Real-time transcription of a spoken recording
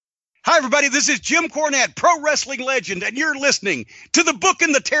Hi, everybody. This is Jim Cornette, pro wrestling legend, and you're listening to the Book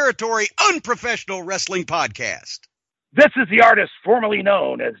in the Territory Unprofessional Wrestling Podcast. This is the artist formerly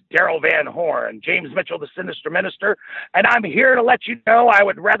known as Daryl Van Horn, James Mitchell, the Sinister Minister, and I'm here to let you know I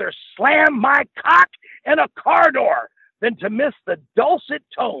would rather slam my cock in a car door than to miss the dulcet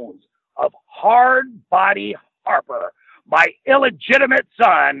tones of Hard Body Harper, my illegitimate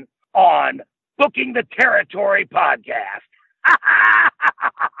son, on Booking the Territory podcast.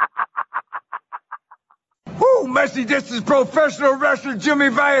 Woo, Messi, this is professional wrestler Jimmy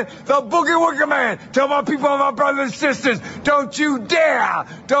Valiant, the Boogie Woogie Man. Tell my people and my brothers and sisters, don't you dare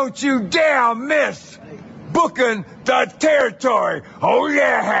miss Booking the Territory. Oh,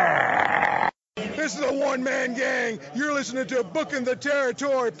 yeah. This is a one-man gang. You're listening to Booking the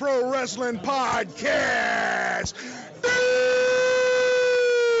Territory Pro Wrestling Podcast.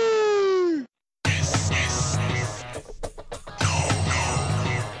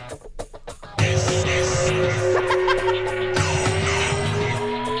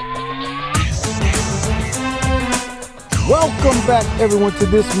 Welcome back, everyone, to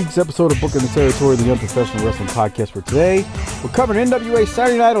this week's episode of Booking the Territory, the Unprofessional Wrestling Podcast. For today, we're covering NWA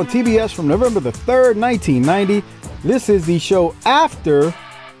Saturday Night on TBS from November the 3rd, 1990. This is the show after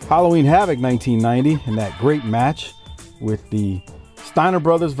Halloween Havoc 1990 and that great match with the Steiner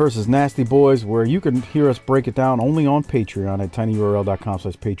Brothers versus Nasty Boys, where you can hear us break it down only on Patreon at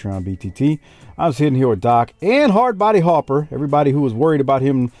tinyurl.com/PatreonBTT. I was sitting here with Doc and Hard Body Harper, everybody who was worried about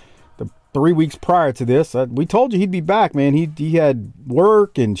him 3 weeks prior to this. We told you he'd be back, man. He had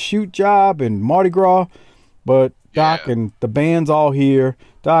work and shoot job and Mardi Gras, but Doc and the band's all here.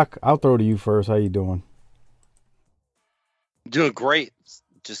 Doc, I'll throw to you first. How you doing? Doing great.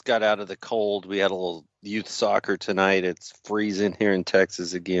 Just got out of the cold. We had a little youth soccer tonight. It's freezing here in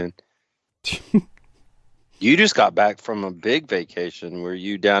Texas again. You just got back from a big vacation. Were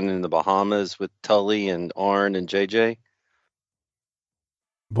you down in the Bahamas with Tully and Arn and JJ?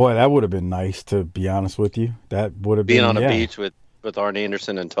 Boy, that would have been nice, to be honest with you. That would have being been on a beach with Arn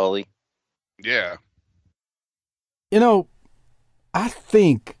Anderson and Tully. Yeah. You know, I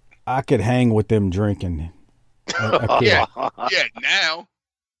think I could hang with them drinking. Yeah, now.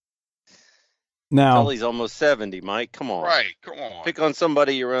 Now, Tully's almost 70, Mike. Come on. Right, come on. Pick on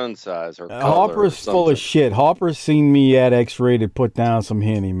somebody your own size or color. Harper's or full of shit. Harper's seen me at X-Rated put down some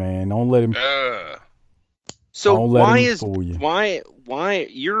Henny, man. Don't let him. So why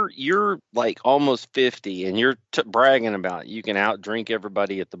you're like almost 50 and you're bragging about you can outdrink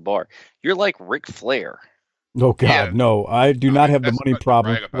everybody at the bar. You're like Ric Flair. Oh God, no! I do not have the money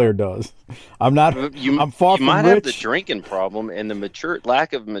problem Flair does. I'm not. I'm far from rich. You might have the drinking problem and the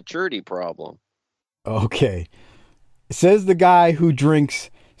lack of maturity problem. Okay, says the guy who drinks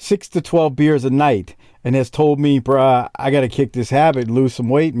 6 to 12 beers a night and has told me, bruh, I got to kick this habit and lose some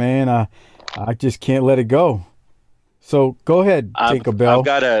weight, man. I just can't let it go. So go ahead, Tinkerbell. I've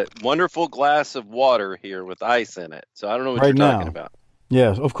got a wonderful glass of water here with ice in it. So I don't know what you're talking about.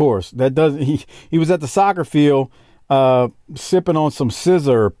 Yes, of course. That does. He was at the soccer field, sipping on some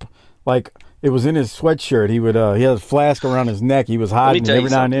scissor, like it was in his sweatshirt. He had a flask around his neck. He was hiding, and every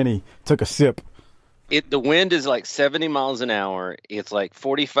now and then he took a sip. The wind is like 70 miles an hour. It's like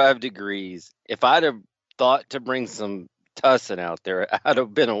 45 degrees. If I'd have thought to bring some tussin out there, I'd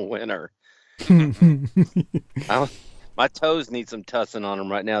have been a winner. My toes need some tussin on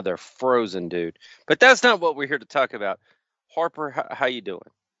them right now. They're frozen, dude. But that's not what we're here to talk about. Harper, how you doing?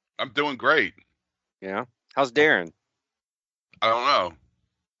 I'm doing great. Yeah. How's Darren? I don't know.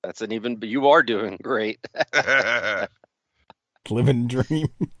 That's you are doing great. Living dream.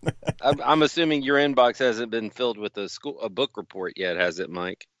 I'm assuming your inbox hasn't been filled with a book report yet, has it,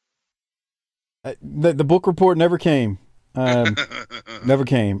 Mike? The book report never came. Never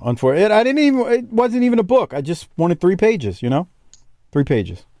came. Unfortunately, it wasn't even a book. I just wanted 3 pages. 3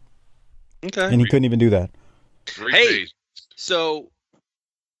 pages. Okay. And he couldn't even do that. Hey, so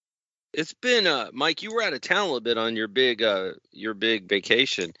it's been Mike. You were out of town a little bit on your big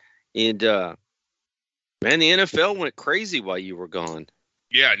vacation, and man, the NFL went crazy while you were gone.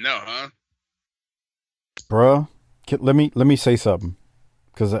 Yeah, no, huh? Bruh, let me say something.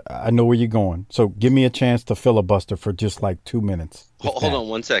 Because I know where you're going. So give me a chance to filibuster for just like 2 minutes. Hold on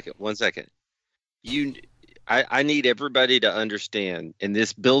 1 second. 1 second. I need everybody to understand, and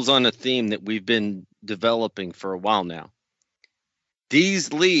this builds on a theme that we've been developing for a while now.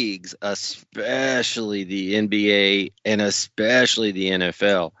 These leagues, especially the NBA and especially the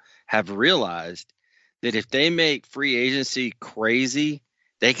NFL, have realized that if they make free agency crazy,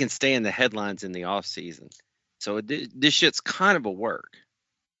 they can stay in the headlines in the offseason. So this shit's kind of a work.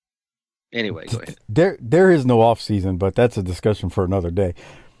 Anyway, go ahead. There is no off season, but that's a discussion for another day.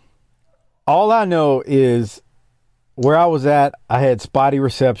 All I know is where I was at, I had spotty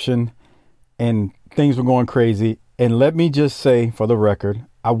reception and things were going crazy. And let me just say for the record,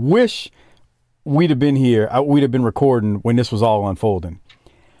 I wish we'd have been here. We'd have been recording when this was all unfolding.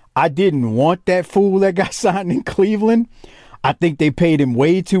 I didn't want that fool that got signed in Cleveland. I think they paid him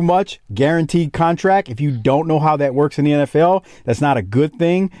way too much. Guaranteed contract. If you don't know how that works in the NFL, that's not a good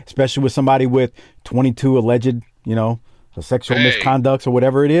thing, especially with somebody with 22 alleged, sexual misconducts or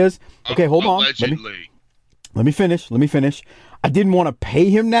whatever it is. Okay, hold on. Let me finish. I didn't want to pay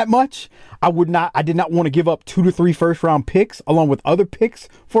him that much. I did not want to give up 2 to 3 first round picks along with other picks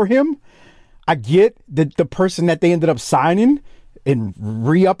for him. I get that the person that they ended up signing and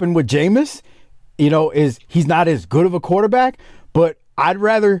re-upping with Jameis, he's not as good of a quarterback, but I'd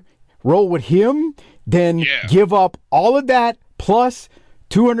rather roll with him than give up all of that plus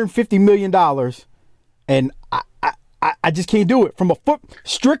 $250 million. And I just can't do it. From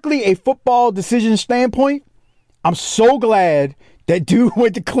strictly a football decision standpoint, I'm so glad that dude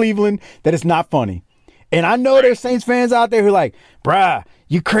went to Cleveland that it's not funny. And I know there's Saints fans out there who are like, bruh,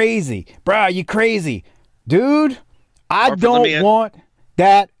 you crazy. Dude, I don't want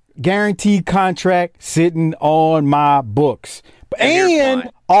that guaranteed contract sitting on my books. And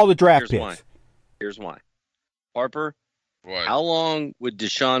all the draft picks. Here's why. Harper, what? How long would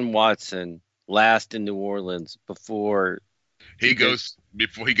Deshaun Watson last in New Orleans before he gets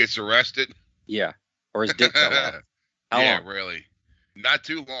arrested? Yeah. Or his dick fell out. How long? Really. Not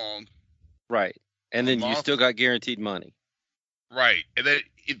too long. Right. And then you still got guaranteed money. Right. And then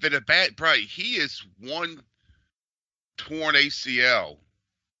he is one torn ACL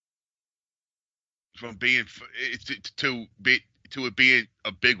from being to it being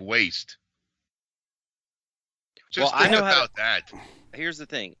a big waste. Just think about that. Here's the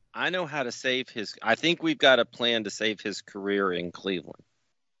thing. I know how to save I think we've got a plan to save his career in Cleveland.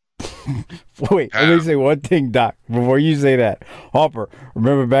 Wait, let me say one thing, Doc, before you say that. Harper,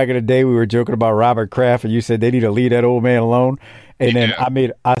 remember back in the day we were joking about Robert Kraft and you said they need to leave that old man alone? And then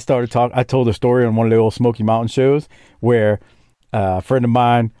I told a story on one of the old Smoky Mountain shows where a friend of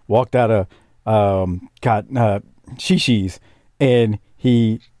mine walked out of Shishi's and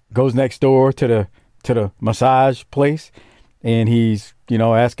he goes next door to the massage place and he's,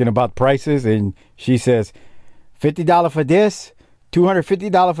 asking about prices and she says, $50 for this,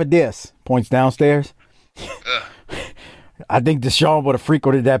 $250 for this. Points downstairs. I think Deshaun would have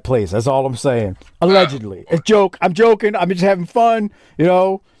frequented that place. That's all I'm saying. Allegedly. It's joke. I'm joking. I'm just having fun.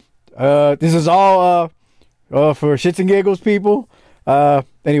 This is all for shits and giggles, people.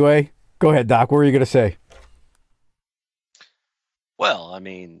 Anyway, go ahead, Doc. What were you going to say? Well, I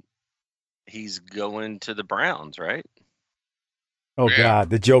mean, he's going to the Browns, right? Oh, God.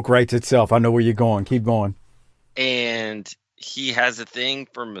 The joke writes itself. I know where you're going. Keep going. And he has a thing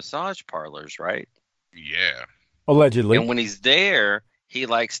for massage parlors, right? Yeah. Allegedly. And when he's there, he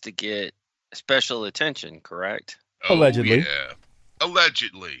likes to get special attention, correct? Allegedly. Yeah.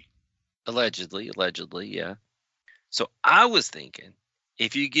 Allegedly, yeah. So I was thinking,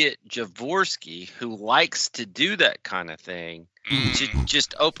 if you get Jaworski, who likes to do that kind of thing, to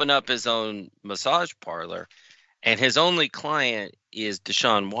just open up his own massage parlor, and his only client is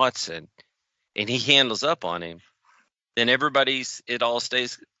Deshaun Watson, and he handles up on him, then it all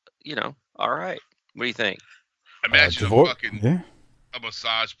stays, all right. What do you think? Imagine a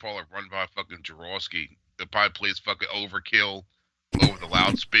massage parlor run by fucking Jaworski. That probably plays fucking Overkill over the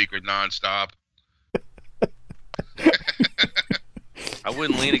loudspeaker nonstop. I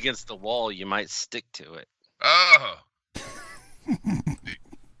wouldn't lean against the wall. You might stick to it. Oh.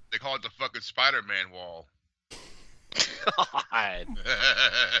 They call it the fucking Spider-Man wall. God.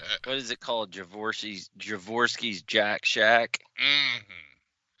 What is it called? Jaworski's Jack Shack?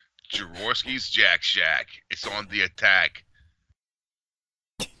 Jaworski's Jack Shack. It's on the attack.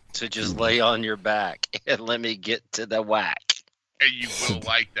 So just lay on your back and let me get to the whack. And you will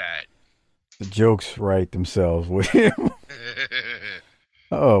like that. The jokes write themselves with him.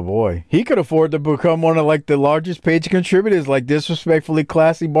 Oh, boy. He could afford to become one of, the largest page contributors, like Disrespectfully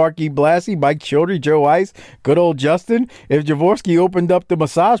Classy, Marky Blassie, Mike Childry, Joe Ice, good old Justin. If Jaworski opened up the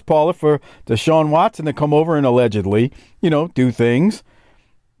massage parlor for Deshaun Watson to come over and allegedly, do things,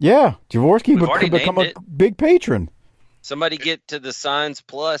 yeah, Jaworski could become a big patron. Somebody get to the Signs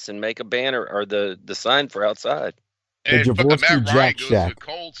Plus and make a banner or the sign for outside. And the Jaworski Matt Ryan goes Shack. to the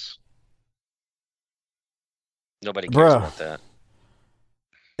Colts. Nobody cares about that.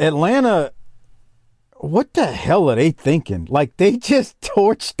 Atlanta, what the hell are they thinking? They just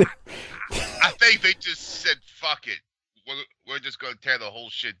torched them. I think they just said, fuck it. We're just going to tear the whole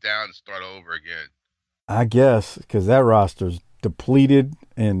shit down and start over again. I guess, because that roster's depleted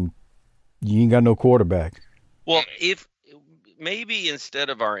and you ain't got no quarterback. Well, if maybe instead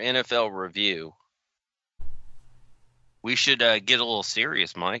of our NFL review, we should get a little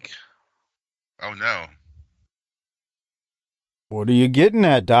serious, Mike. Oh no. What are you getting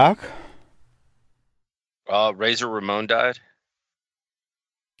at, Doc? Razor Ramon died.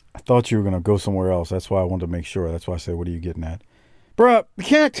 I thought you were gonna go somewhere else. That's why I wanted to make sure. That's why I said, "What are you getting at, bruh?"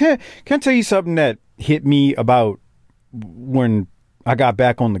 Can I tell you something that hit me about when I got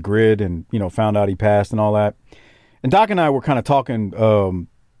back on the grid and found out he passed and all that. And Doc and I were kind of talking.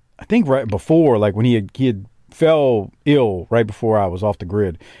 I think right before, like when he had fell ill right before I was off the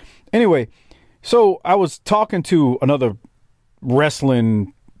grid. Anyway, so I was talking to another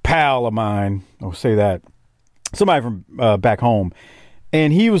wrestling pal of mine. I'll say that. Somebody from back home.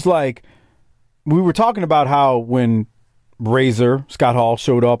 And he was like, we were talking about how when Razor, Scott Hall,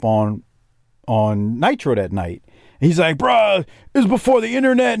 showed up on Nitro that night. He's like, bruh, it was before the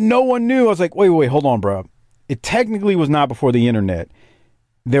internet. No one knew. I was like, wait, hold on, bruh. It technically was not before the internet.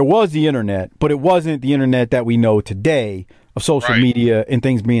 There was the internet, but it wasn't the internet that we know today of social media and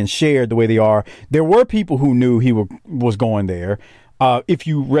things being shared the way they are. There were people who knew he was going there. If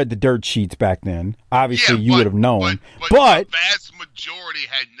you read the dirt sheets back then, obviously you would have known. But the vast majority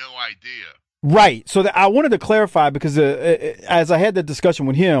had no idea. Right. So I wanted to clarify because as I had that discussion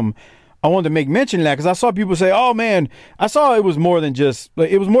with him, I wanted to make mention of that because I saw people say, "Oh man," I saw it was more than just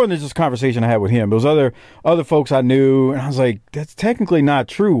a conversation I had with him. It was other folks I knew, and I was like, "That's technically not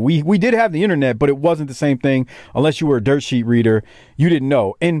true. We did have the internet, but it wasn't the same thing. Unless you were a dirt sheet reader, you didn't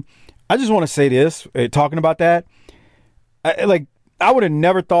know." And I just want to say this, talking about that, I would have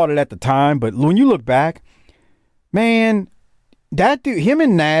never thought it at the time, but when you look back, man, that dude, him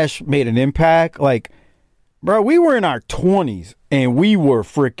and Nash made an impact. Like, bro, we were in our 20s and we were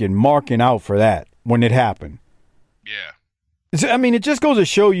freaking marking out for that when it happened. Yeah. I mean, it just goes to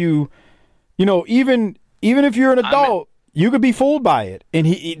show you, even if you're an adult, you could be fooled by it. And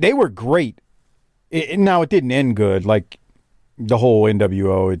they were great. Now, it didn't end good, like the whole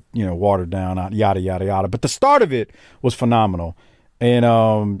NWO, watered down, yada, yada, yada. But the start of it was phenomenal.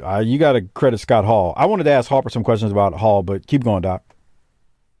 And you got to credit Scott Hall. I wanted to ask Harper some questions about Hall, but keep going, Doc.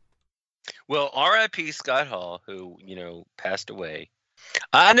 Well, R.I.P. Scott Hall, who, passed away.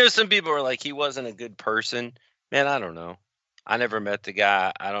 I know some people are like, he wasn't a good person. Man, I don't know. I never met the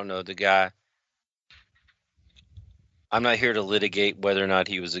guy. I don't know the guy. I'm not here to litigate whether or not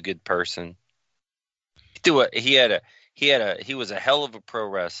he was a good person. He was a hell of a pro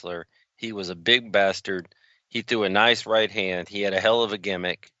wrestler. He was a big bastard. He threw a nice right hand. He had a hell of a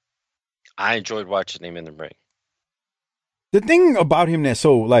gimmick. I enjoyed watching him in the ring. The thing about him that's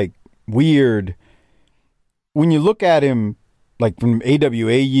so weird, when you look at him from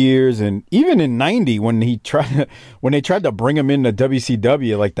AWA years and even in '90 when they tried to bring him into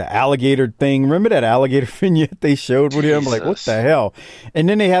WCW, the alligator thing. Remember that alligator vignette they showed with him? Like, what the hell? And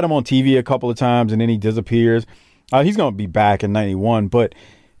then they had him on TV a couple of times and then he disappears. He's going to be back in '91, but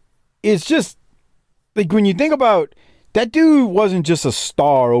it's just when you think about that, dude wasn't just a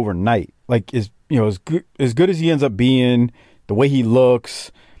star overnight. As good as he ends up being, the way he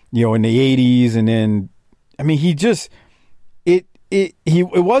looks, in the '80s, and then he just it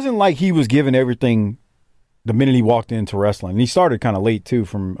wasn't like he was given everything the minute he walked into wrestling. And he started kind of late too,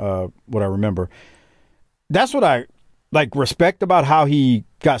 from what I remember. That's what I respect about how he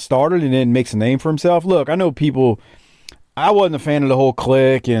got started and then makes a name for himself. Look, I know people. I wasn't a fan of the whole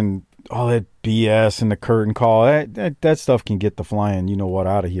clique and all that BS and the curtain call. That stuff can get the flying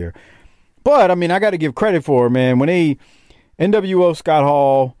out of here. But I got to give credit for it, man. When NWO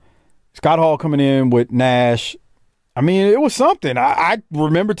Scott Hall coming in with Nash, it was something. I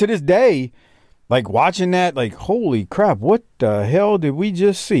remember to this day, watching that, holy crap, what the hell did we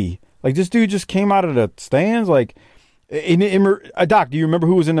just see? This dude just came out of the stands. Doc, do you remember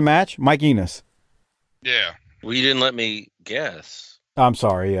who was in the match? Mike Enos. Yeah. Well, you didn't let me guess. I'm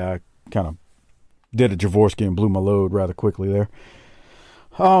sorry. Kind of did a Jaworski and blew my load rather quickly there.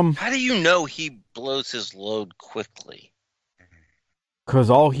 How do you know he blows his load quickly? Because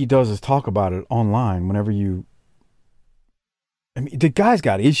all he does is talk about it online whenever you... the guy's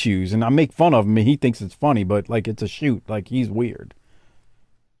got issues, and I make fun of him, and he thinks it's funny, but, it's a shoot. He's weird.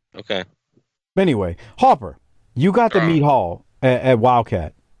 Okay. Anyway, Harper, you got to meet Hall at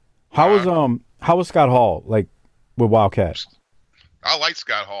Wildcat. How was Scott Hall, with Wildcat? I like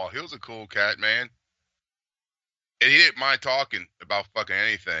Scott Hall. He was a cool cat, man. And he didn't mind talking about fucking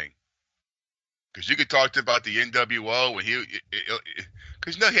anything. Because you could talk to him about the NWO, and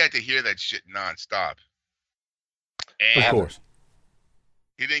because he had to hear that shit nonstop. And of course.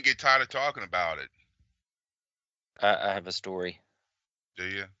 He didn't get tired of talking about it. I have a story. Do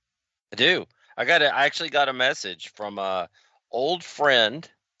you? I do. I actually got a message from a old friend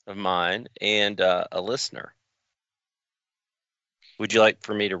of mine and a listener. Would you like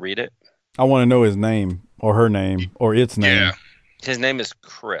for me to read it? I want to know his name or her name or its name. Yeah. His name is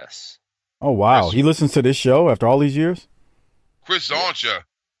Chris. Oh, wow. Chris. He listens to this show after all these years? Chris Zoncha.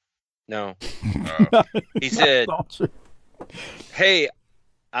 No. He said, "Hey,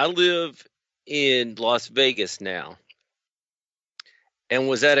 I live in Las Vegas now and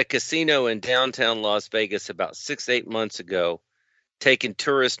was at a casino in downtown Las Vegas about 6-8 months ago, taking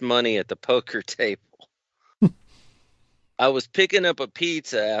tourist money at the poker table. I was picking up a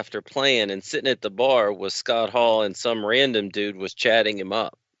pizza after playing and sitting at the bar with Scott Hall, and some random dude was chatting him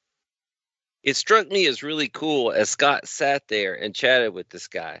up. It struck me as really cool as Scott sat there and chatted with this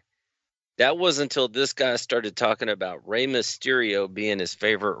guy. That wasn't until this guy started talking about Rey Mysterio being his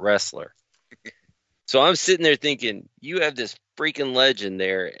favorite wrestler. So I'm sitting there thinking, you have this freaking legend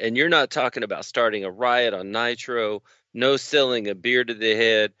there, and you're not talking about starting a riot on Nitro, no selling a beer to the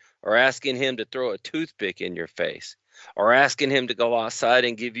head, or asking him to throw a toothpick in your face, or asking him to go outside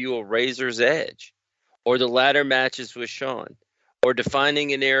and give you a razor's edge, or the ladder matches with Shawn, or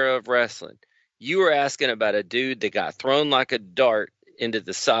defining an era of wrestling. You were asking about a dude that got thrown like a dart into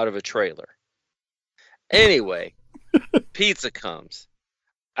the side of a trailer. Anyway, pizza comes.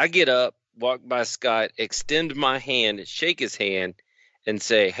 I get up, walk by Scott, extend my hand, shake his hand, and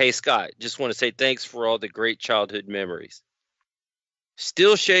say, hey, Scott, just want to say thanks for all the great childhood memories.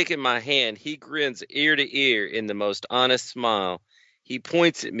 Still shaking my hand, he grins ear to ear in the most honest smile. He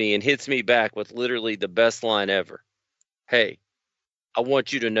points at me and hits me back with literally the best line ever. Hey, I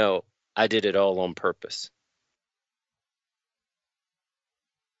want you to know I did it all on purpose.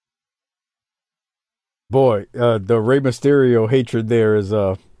 Boy, the Rey Mysterio hatred there is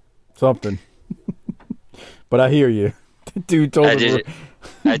something. But I hear you. Dude told me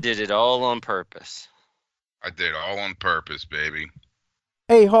I did it all on purpose. I did it all on purpose, baby.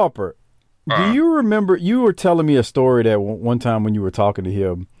 Hey, Harper, do you remember, you were telling me a story that one time when you were talking to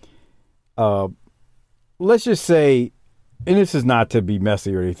him, let's just say, and this is not to be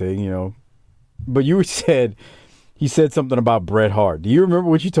messy or anything, you know, but he said something about Bret Hart. Do you remember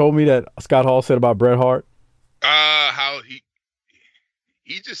what you told me that Scott Hall said about Bret Hart? How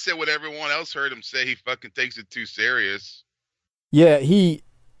he just said what everyone else heard him say. He fucking takes it too serious. Yeah,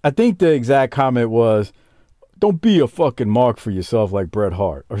 I think the exact comment was, don't be a fucking mark for yourself like Bret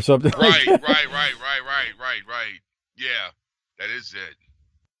Hart or something. Right. Yeah, that is it.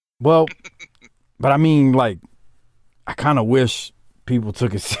 Well, but I mean, like, I kind of wish people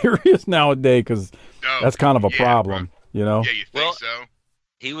took it serious nowadays because that's kind of a problem, bro. You know? Yeah, you think so?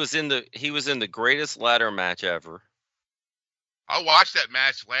 He was in the greatest ladder match ever. I watched that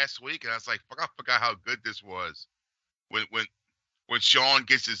match last week and I was like, I forgot how good this was. When Shawn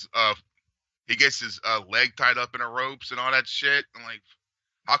gets his leg tied up in the ropes and all that shit. I'm like,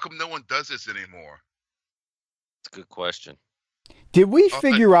 how come no one does this anymore? It's a good question. Did we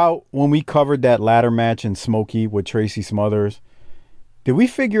figure out when we covered that ladder match in Smoky with Tracy Smothers? Did we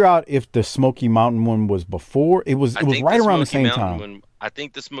figure out if the Smoky Mountain one was before? It was right around the same time. I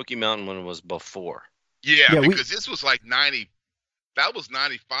think the Smoky Mountain one was before. Yeah, because this was like 90. That was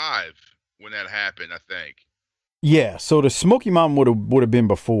 95 when that happened, I think. Yeah, so the Smoky Mountain would have been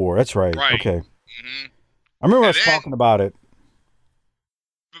before. That's right. Okay. Mm-hmm. I remember us talking about it.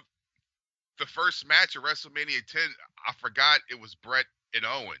 The first match at WrestleMania 10, I forgot it was Bret and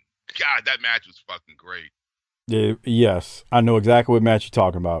Owen. God, that match was fucking great. Yeah, yes, I know exactly what match you're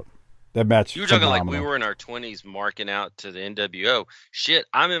talking about. That match. You were talking like we were in our 20s marking out to the NWO. Shit,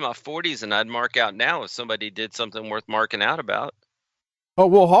 I'm in my 40s and I'd mark out now if somebody did something worth marking out about. Oh,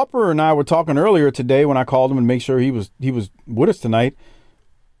 well, Harper and I were talking earlier today when I called him and make sure he was with us tonight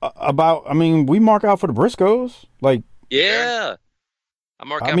about, I mean, we mark out for the Briscoes. Like, yeah. I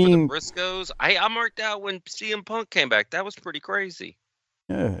marked out for the Briscoes. I marked out when CM Punk came back. That was pretty crazy.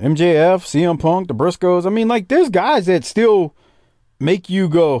 Yeah, MJF, CM Punk, the Briscoes. I mean, like, there's guys that still make you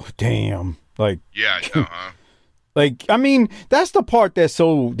go, damn. Like, yeah, like, I mean, that's the part that's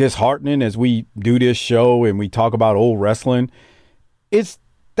so disheartening as we do this show and we talk about old wrestling.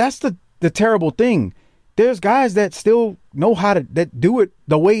 That's the terrible thing. There's guys that still know how to that do it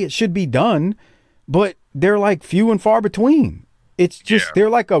the way it should be done, but they're like few and far between. It's just they're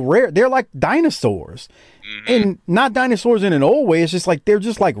like dinosaurs. Mm-hmm. And not dinosaurs in an old way. It's just like they're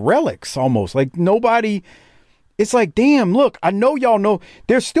just like relics almost. Like nobody. It's like, damn, look, I know y'all know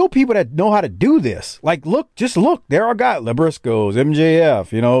there's still people that know how to do this. Like, look. There are guys, the Briscoes,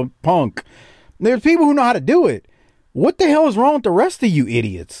 MJF, you know, Punk. There's people who know how to do it. What the hell is wrong with the rest of you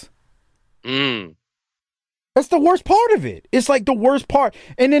idiots? That's the worst part of it. It's like the worst part.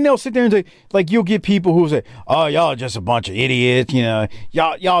 And then they'll sit there and say, like, you'll get people who say, oh, y'all just a bunch of idiots. You know,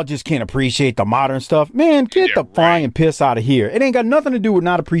 y'all just can't appreciate the modern stuff. Man, get the flying piss out of here. It ain't got nothing to do with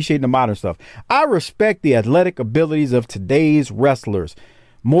not appreciating the modern stuff. I respect the athletic abilities of today's wrestlers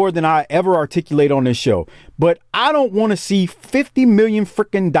more than I ever articulate on this show. But I don't want to see 50 million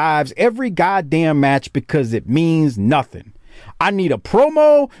freaking dives every goddamn match because it means nothing. I need a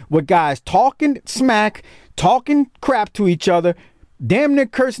promo with guys talking smack, talking crap to each other, damn near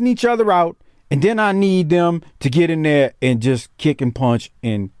cursing each other out, and then I need them to get in there and just kick and punch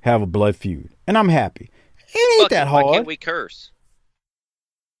and have a blood feud. And I'm happy. It ain't that hard. Why can't we curse?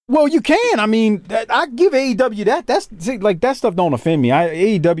 Well, you can. I mean, I give AEW that. That's like that stuff don't offend me.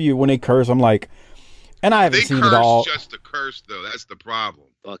 AEW, when they curse, I'm like, and I haven't seen it all. They curse just to curse, though. That's the problem.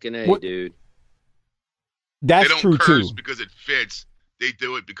 Fucking A, dude. That's they don't true curse too. Because it fits. They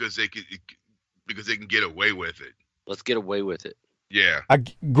do it because they can get away with it. Let's get away with it. Yeah.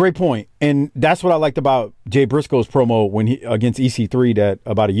 Great point. And that's what I liked about Jay Briscoe's promo when he against EC3 that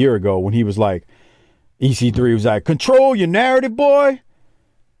about a year ago when he was like, EC3 was like, control your narrative, boy.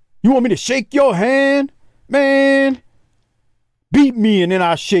 You want me to shake your hand? Man, beat me and then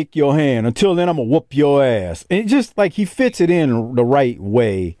I'll shake your hand. Until then, I'm going to whoop your ass. And it just like he fits it in the right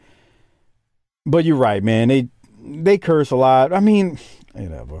way. But you're right, man. They curse a lot. I mean,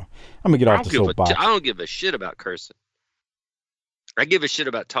 whatever. I'm going to get off the soapbox. I don't give a shit about cursing. I give a shit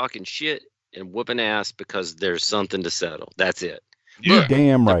about talking shit and whooping ass because there's something to settle. That's it. You're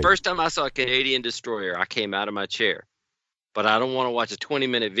damn right. The first time I saw a Canadian Destroyer, I came out of my chair. But I don't want to watch a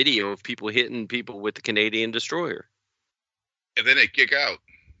 20-minute video of people hitting people with the Canadian Destroyer. And then they kick out.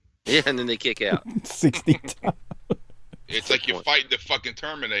 Yeah, and then they kick out. 60 times. It's like you're fighting the fucking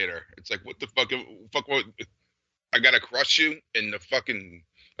Terminator. It's like, what the fuck? What? I gotta crush you in the fucking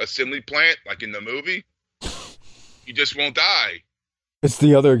assembly plant, like in the movie. You just won't die. It's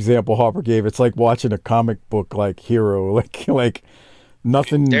the other example Harper gave. It's like watching a comic book like hero, like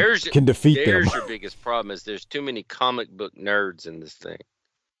nothing can defeat them. There's your biggest problem is there's too many comic book nerds in this thing.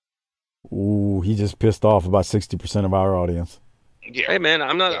 Ooh, he just pissed off about 60% of our audience. Yeah. Hey man,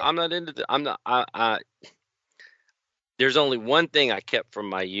 I'm not into there's only one thing I kept from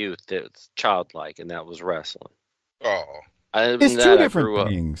my youth that's childlike, and that was wrestling. Oh. It's two different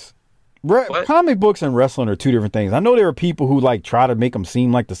things. Comic books and wrestling are two different things. I know there are people who like try to make them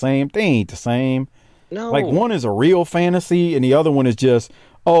seem like the same. They ain't the same. No. Like one is a real fantasy, and the other one is just,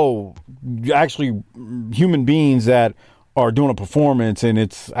 actually human beings that are doing a performance, and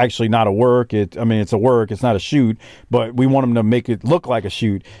it's actually not a work. It's a work. It's not a shoot, but we want them to make it look like a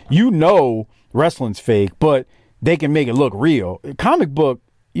shoot. Wrestling's fake, but they can make it look real. Comic book,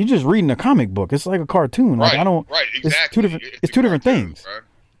 you're just reading a comic book. It's like a cartoon. Like right, exactly. It's two different things. Right?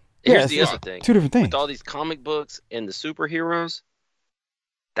 Here's the other thing. Two different things. With all these comic books and the superheroes,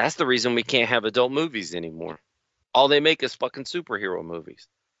 that's the reason we can't have adult movies anymore. All they make is fucking superhero movies.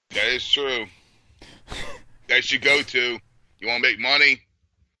 That is true. That's your go-to. You want to make money?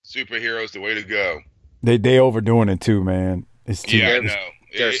 Superheroes the way to go. They overdoing it too, man. It's too. Yeah, I know.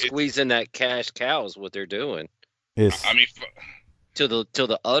 They're squeezing that cash cow is what they're doing. Till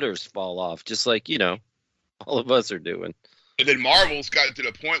the udders fall off, just like all of us are doing. And then Marvel's gotten to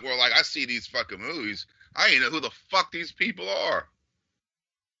the point where, like, I see these fucking movies, I ain't know who the fuck these people are.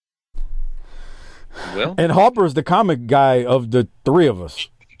 Well, and Harper's the comic guy of the three of us.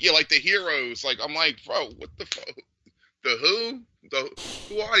 Yeah, like the heroes. Like, I'm like, bro, what the fuck? The who?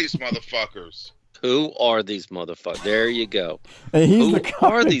 Who are these motherfuckers? Who are these motherfuckers? There you go. And who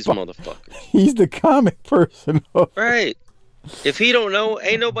are these motherfuckers? He's the comic person. Right. If he don't know,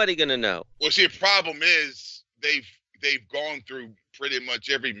 ain't nobody gonna know. Well, see, the problem is they've gone through pretty much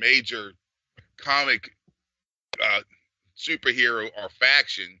every major comic superhero or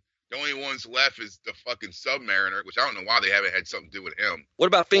faction. The only ones left is the fucking Submariner, which I don't know why they haven't had something to do with him. What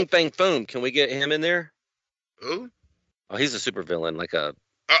about Fing Fang Foom? Can we get him in there? Who? Oh, he's a super villain, like a.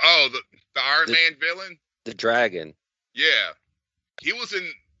 The Iron Man villain? The dragon. Yeah. He was in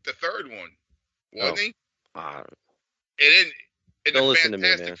the third one, wasn't he? And in the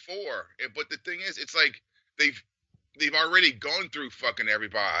Fantastic Four. But the thing is, it's like they've already gone through fucking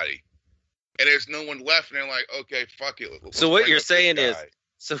everybody. And there's no one left, and they're like, okay, fuck it. So what you're saying is,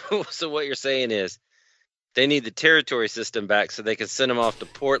 so what you're saying is, they need the territory system back so they can send them off to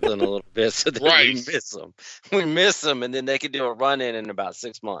Portland a little bit so that we miss them. We miss them, and then they can do a run-in in about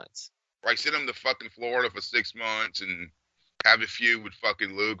 6 months. Right, send them to fucking Florida for 6 months and have a feud with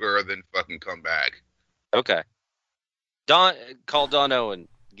fucking Luger, then fucking come back. Okay. Call Don Owen.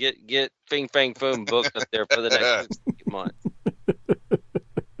 Get Fing Fang Foom booked up there for the next 6 months.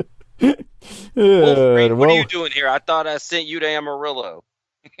 Wolverine, what are you doing here? I thought I sent you to Amarillo.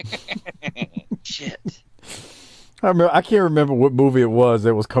 Shit. I can't remember what movie it was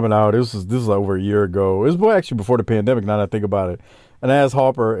that was coming out. This is like over a year ago. It was actually before the pandemic. Now that I think about it, and I asked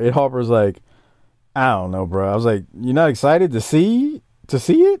Harper, and Harper's like, "I don't know, bro." I was like, "You're not excited to see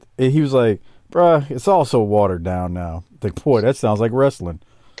it?" And he was like, "Bro, it's all so watered down now." Like, boy, that sounds like wrestling.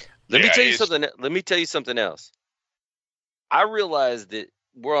 Let me tell you something. Let me tell you something else. I realized that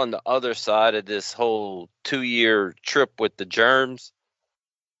we're on the other side of this whole 2-year trip with the germs.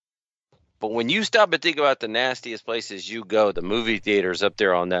 But when you stop and think about the nastiest places you go, the movie theater's up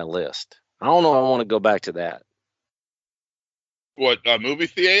there on that list. I don't know. I want to go back to that. What, movie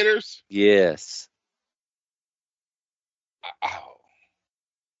theaters? Yes. Oh,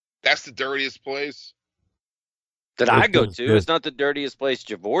 that's the dirtiest place? That I go to. It's not the dirtiest place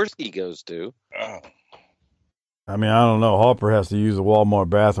Jaworski goes to. Oh. I mean, I don't know. Harper has to use a Walmart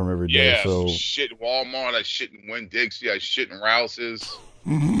bathroom every day. Yeah, so shit in Walmart. I shit in Winn-Dixie. I shit in Rouse's.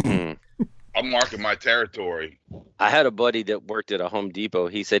 I'm marking my territory. I had a buddy that worked at a Home Depot.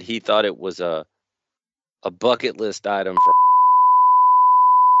 He said he thought it was a bucket list item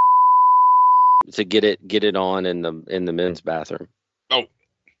to get it on in the men's bathroom. Oh,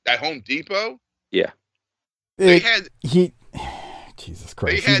 at Home Depot? Yeah. Jesus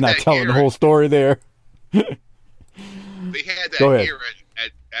Christ, he's not telling the whole story there. They had that here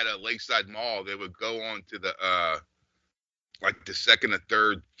at a lakeside mall. They would go on to the like the second or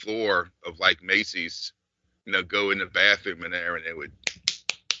third floor of like Macy's, go in the bathroom in there, and it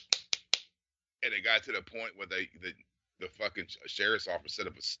got to the point where the fucking sheriff's office set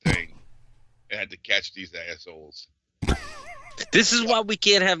up a sting and had to catch these assholes. This is why we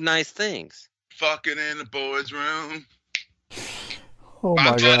can't have nice things. Fucking in the boys' room. Oh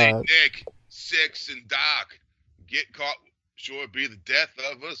my buddy, God. Nick, Six, and Doc get caught. Sure be the death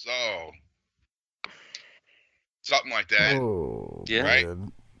of us all. Something like that. Oh, yeah. Right?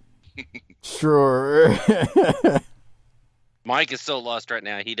 Sure. Mike is so lost right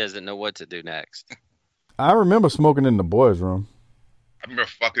now, he doesn't know what to do next. I remember smoking in the boys' room. I remember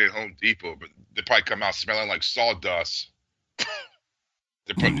fucking at Home Depot, but they probably come out smelling like sawdust.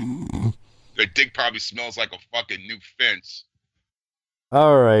 Their dick probably smells like a fucking new fence.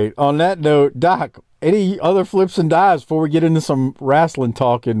 All right. On that note, Doc, any other flips and dives before we get into some wrestling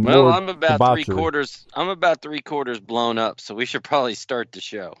talk and well, more I'm about debauchery? three-quarters blown up, so we should probably start the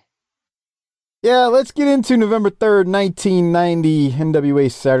show. Yeah, let's get into November 3rd, 1990,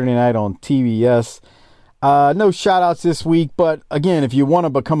 NWA Saturday Night on TBS. No shout-outs this week, but again, if you want to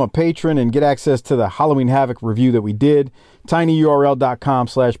become a patron and get access to the Halloween Havoc review that we did,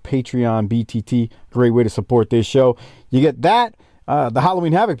 tinyurl.com/PatreonBTT. Great way to support this show. You get that, the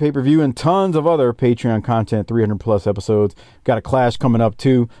Halloween Havoc pay-per-view, and tons of other Patreon content, 300-plus episodes. Got a Clash coming up,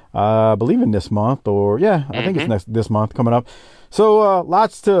 too, I believe in this month, I think it's this month coming up. So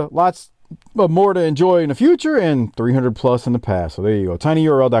lots more to enjoy in the future and 300-plus in the past. So there you go,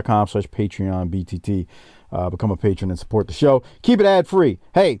 tinyurl.com/PatreonBTT. Become a patron and support the show. Keep it ad-free.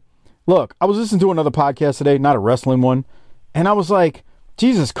 Hey, look, I was listening to another podcast today, not a wrestling one, and I was like,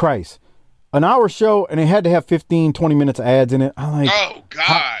 Jesus Christ. An hour show, and it had to have 15, 20 minutes of ads in it. I'm like, oh,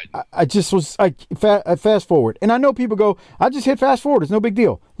 God. I just was like, fast forward. And I know people go, I just hit fast forward. It's no big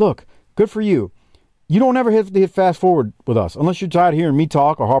deal. Look, good for you. You don't ever have to hit fast forward with us unless you're tired of hearing me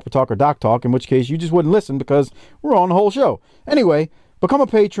talk or Harper talk or Doc talk, in which case you just wouldn't listen because we're on the whole show. Anyway, become a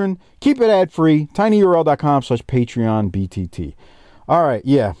patron. Keep it ad-free. tinyurl.com/PatreonBTT. All right.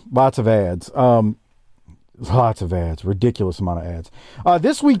 Yeah. Lots of ads. Lots of ads. Ridiculous amount of ads.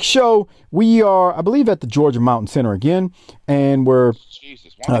 This week's show, we are, I believe, at the Georgia Mountain Center again, and we're.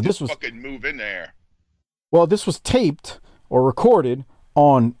 Jesus, why don't you fucking move in there? Well, this was taped or recorded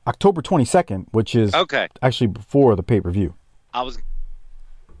on October 22nd, which is actually before the pay-per-view.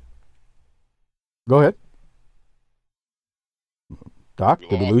 Go ahead. Doc,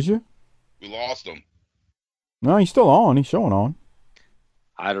 did we lose you? We lost him. No, he's still on. He's showing on.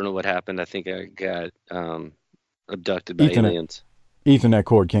 I don't know what happened. I think I got abducted by aliens. Ethernet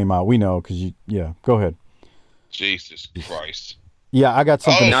cord came out. We know because go ahead. Jesus Christ. Yeah, I got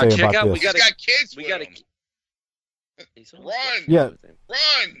something to say about this. We got kids. Run. Yeah.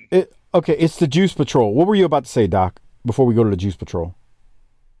 Run. It's the Juice Patrol. What were you about to say, Doc, before we go to the Juice Patrol?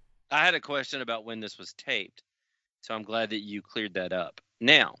 I had a question about when this was taped, so I'm glad that you cleared that up.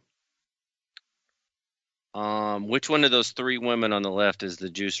 Now, which one of those three women on the left is the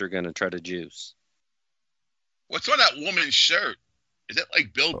juicer going to try to juice? What's on that woman's shirt? Is that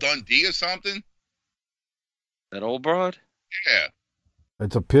like Bill Dundee or something? That old broad? Yeah.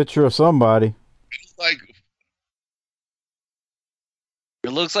 It's a picture of somebody. It's like It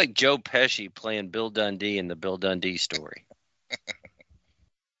looks like Joe Pesci playing Bill Dundee in the Bill Dundee story.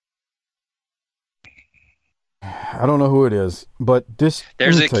 I don't know who it is, but this.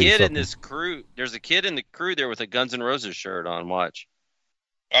 There's a kid in this crew. There's a kid in the crew there with a Guns N' Roses shirt on. Watch.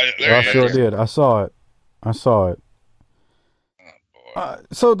 I sure did. I saw it. Oh,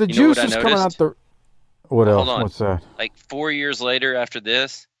 So the You know juice what I is coming out noticed? the. What Hold else? on. What's that? Like 4 years later after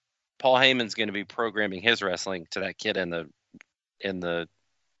this, Paul Heyman's going to be programming his wrestling to that kid in the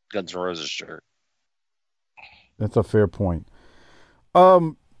Guns N' Roses shirt. That's a fair point. yeah.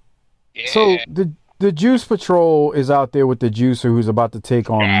 So the Juice Patrol is out there with the Juicer, who's about to take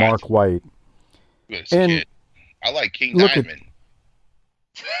on God. Mark White. This and kid. I like King look at- Diamond.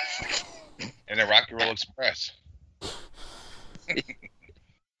 And the Rock and Roll Express.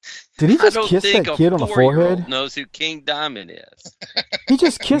 Did he I just don't kiss think that a kid on the 4-year-old forehead? knows who King Diamond is. He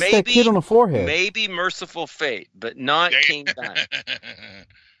just kissed that Maybe- kid on the forehead. Maybe Merciful Fate, but not King Diamond.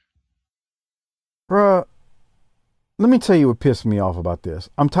 Bruh, let me tell you what pissed me off about this.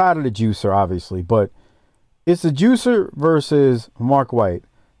 I'm tired of the Juicer, obviously, but it's the Juicer versus Mark White.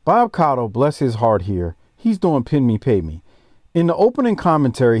 Bob Cotto, bless his heart here, he's doing pin me, pay me. In the opening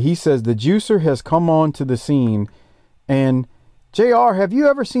commentary, he says the Juicer has come on to the scene, and JR, have you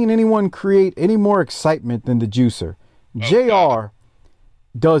ever seen anyone create any more excitement than the Juicer? JR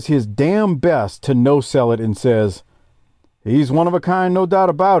does his damn best to no-sell it and says, he's one of a kind, no doubt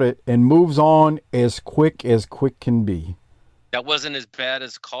about it, and moves on as quick can be. That wasn't as bad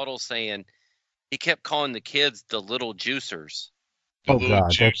as Caudle saying he kept calling the kids the little juicers. The Oh, little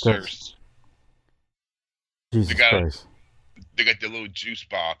God, that's- juicers. Jesus They got- Christ. They got the little juice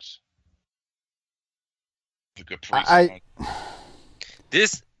box. The Capri I- Sun.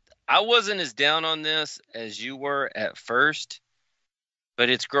 I wasn't as down on this as you were at first, but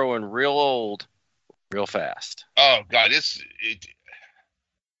it's growing real old real fast. Oh God,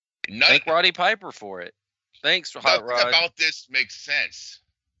 Thank Roddy Piper for it. Thanks, Hot nothing Rod. about this makes sense.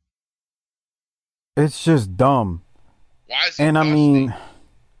 It's just dumb. Why is he And I dusty? mean,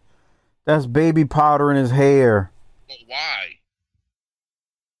 that's baby powder in his hair. But why?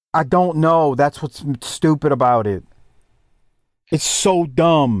 I don't know. That's what's stupid about it. It's so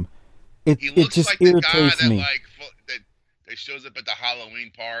dumb. He It looks just like the guy irritates that me. that shows up at the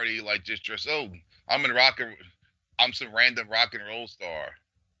Halloween party, like just dressed. Oh, I'm some random rock and roll star.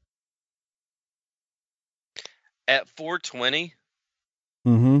 At 420,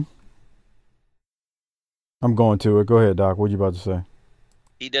 Mm-hmm. I'm going to it. Go ahead, Doc. What you about to say?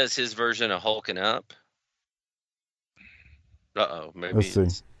 he does his version of hulking up. Maybe Let's see.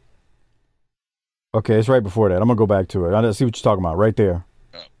 it's- Okay, it's right before that. I'm gonna go back to it. I see what you're talking about. Right there.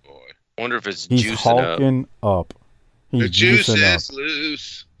 Oh boy, wonder if it's He's juicing up. hulking up. He's the juice juicing up. is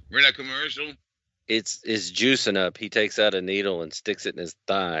loose. Remember that commercial? It's juicing up. He takes out a needle and sticks it in his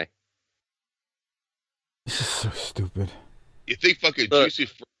thigh. This is so stupid. You think fucking Look. Juicy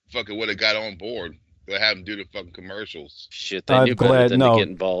fucking would have got on board? They have him do the fucking commercials. Shit, they I'm knew better glad- than no. to get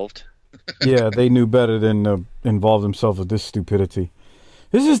involved. Yeah, they knew better than to involve themselves with this stupidity.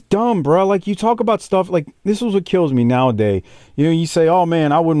 This is dumb, bro. Like, you talk about stuff like this is what kills me nowadays. You know, you say, "Oh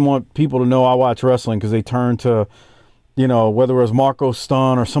man, I wouldn't want people to know I watch wrestling," because they turn to, you know, whether it was Marco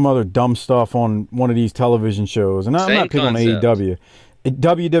Stunt or some other dumb stuff on one of these television shows. And I'm Same not picking on concept. AEW.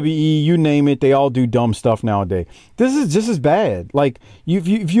 WWE, you name it, they all do dumb stuff nowadays. This is just as bad. Like, if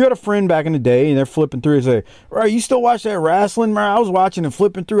you had a friend back in the day and they're flipping through and say, "Right, you still watch that wrestling?" Man, I was watching and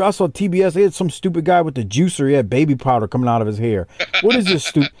flipping through. I saw TBS. They had some stupid guy with the juicer. He had baby powder coming out of his hair. What is this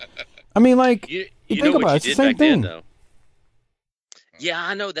stupid? I mean, like, You think know what about you it. It's the did same back then, thing. though. Yeah,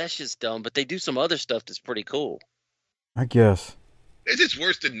 I know that's just dumb, but they do some other stuff that's pretty cool. I guess. It's just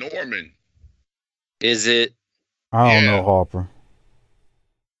worse than Norman. Is it? I don't Yeah. know, Harper.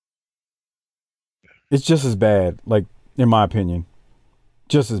 It's just as bad, like, in my opinion.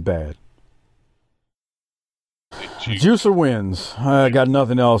 Just as bad. Juicer wins. I got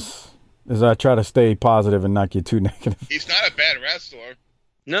nothing else as I try to stay positive and not get too negative. He's not a bad wrestler.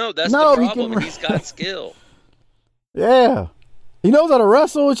 No, that's No, the he problem. can- He's got skill. Yeah. He knows how to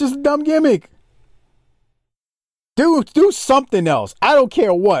wrestle. It's just a dumb gimmick. Do something else. I don't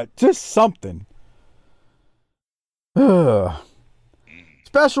care what. Just something. Ugh.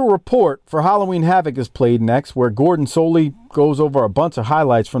 Special report for Halloween Havoc is played next, where Gordon Soley goes over a bunch of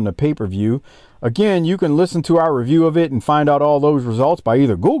highlights from the pay-per-view. Again, you can listen to our review of it and find out all those results by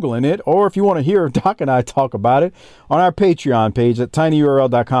either Googling it, or if you want to hear Doc and I talk about it, on our Patreon page at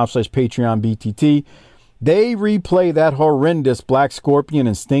tinyurl.com/PatreonBTT. They replay that horrendous Black Scorpion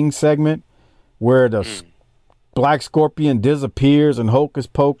and Sting segment where the Black Scorpion disappears and hocus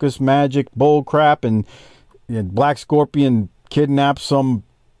pocus magic bull crap and Black Scorpion kidnap some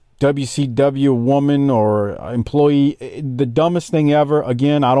WCW woman or employee. The dumbest thing ever.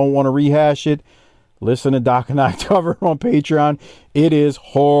 Again, I don't want to rehash it. Listen to Doc and I cover it on Patreon. It is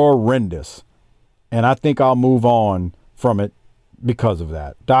horrendous. And I think I'll move on from it because of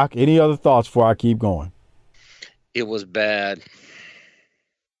that. Doc, any other thoughts before I keep going? It was bad.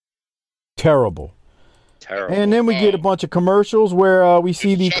 Terrible. And then we get a Oh. bunch of commercials where we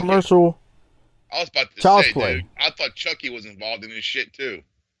see the Chucky. commercial. I was about to Child's say, Play. dude, I thought Chucky was involved in this shit too.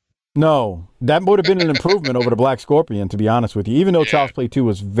 No, that would have been an improvement over the Black Scorpion, to be honest with you, even though Yeah. Child's Play 2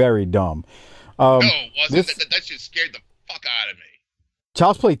 was very dumb. No, it wasn't. this- That shit scared the fuck out of me.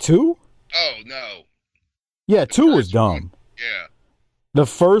 Child's Play 2? Oh, no. Yeah, 2 was first dumb. one. Yeah, The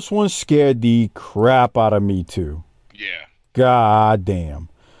first one scared the crap out of me, too. yeah. God damn.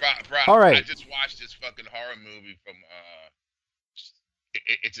 Bro, All right. I just watched this fucking horror movie from,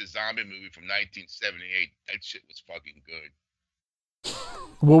 it's a zombie movie from 1978. That shit was fucking good.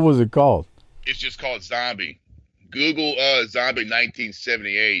 What was it called? It's just called Zombie. Google Zombie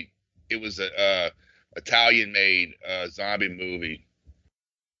 1978. It was a Italian-made zombie movie.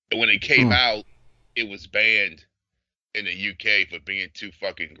 And when it came out, it was banned in the UK for being too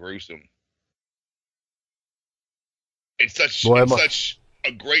fucking gruesome. It's such Boy, such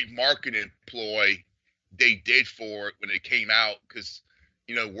a great marketing ploy they did for it when it came out, because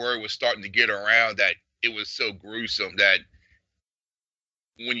word was starting to get around that it was so gruesome that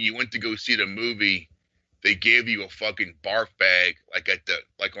when you went to go see the movie, they gave you a fucking barf bag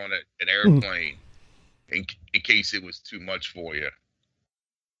like on an airplane in case it was too much for you.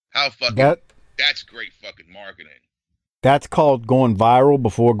 How fucking that's great fucking marketing. That's called going viral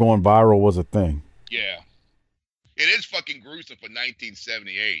before going viral was a thing. Yeah. It is fucking gruesome for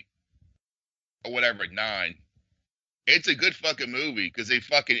 1978 or whatever, 9. It's a good fucking movie because they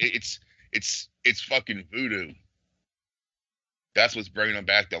fucking it's fucking voodoo. That's what's bringing them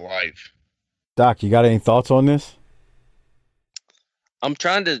back to life. Doc, you got any thoughts on this? I'm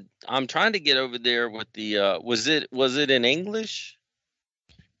trying to get over there with the was it in English?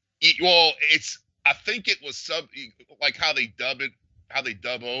 Well, I think it was like how they dub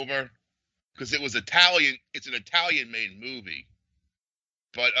over, because it was Italian. It's an Italian-made movie,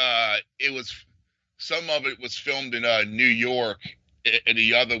 but some of it was filmed in New York, and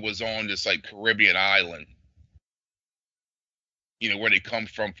the other was on this like Caribbean island. Where they come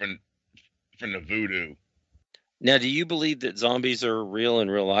from the voodoo. Now, do you believe that zombies are real in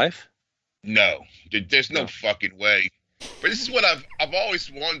real life? No, there's no fucking way. But this is what I've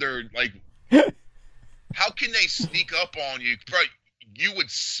always wondered, like, how can they sneak up on you? Bro, you would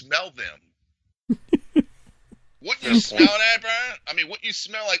smell them. Wouldn't you smell that, bro? I mean, wouldn't you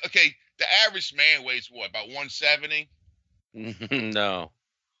smell like, okay, the average man weighs what, about 170? No.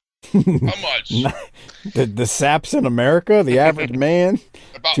 How much? The saps in America, the average man,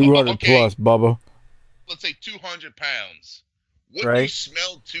 About 200 okay, plus, Bubba. Let's say 200 pounds. Wouldn't you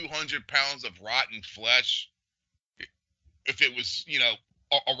smell 200 pounds of rotten flesh if it was,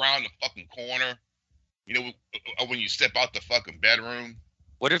 around the fucking corner? When you step out the fucking bedroom?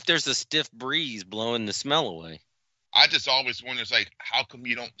 What if there's a stiff breeze blowing the smell away? I just always wonder, it's like, how come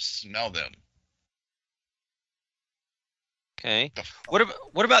you don't smell them? Okay.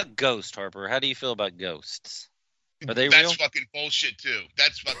 What about ghosts, Harper? How do you feel about ghosts? Are they real? That's fucking bullshit too.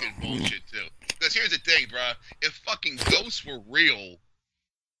 That's fucking bullshit too. Because here's the thing, bro. If fucking ghosts were real,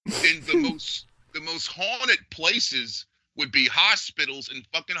 then the most haunted places would be hospitals and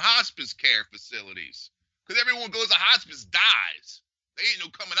fucking hospice care facilities. Because everyone goes to hospice dies. They ain't no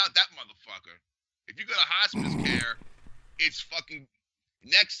coming out that motherfucker. If you go to hospice care, it's fucking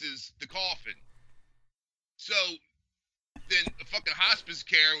next is the coffin. So then the fucking hospice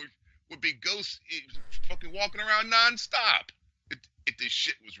care would be ghosts fucking walking around nonstop if this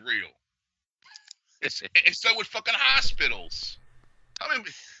shit was real. And so would fucking hospitals. How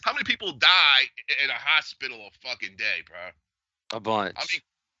many people die in a hospital a fucking day, bro? A bunch. I mean,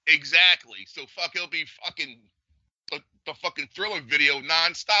 exactly. So it'll be fucking the fucking Thriller video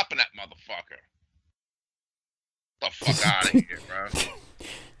nonstop in that motherfucker. The fuck out of here, bro.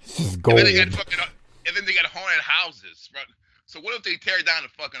 This is gold. And then they got haunted houses, bro. So what if they tear down the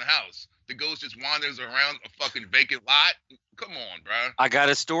fucking house? The ghost just wanders around a fucking vacant lot? Come on, bro. I got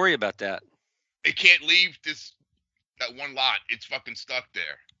a story about that. They can't leave that one lot. It's fucking stuck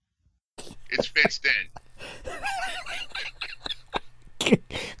there. It's fenced in.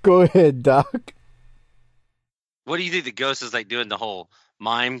 Go ahead, Doc. What do you think the ghost is like doing the whole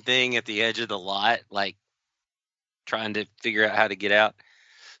mime thing at the edge of the lot, like trying to figure out how to get out?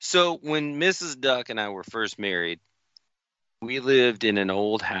 So when Mrs. Duck and I were first married, we lived in an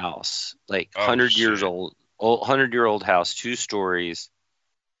old house, like 100 years old 100-year-old house, 2 stories,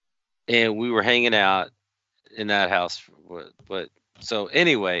 and we were hanging out in that house. But so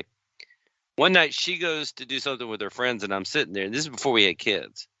anyway, one night she goes to do something with her friends, and I'm sitting there. And this is before we had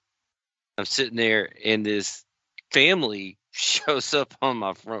kids. I'm sitting there, and this family shows up on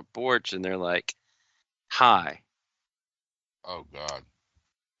my front porch, and they're like, "Hi." Oh God.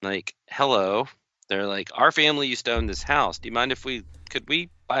 Like, hello. They're like, our family used to own this house. Do you mind if could we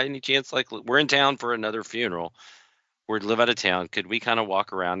by any chance, like, we're in town for another funeral. We live out of town. Could we kind of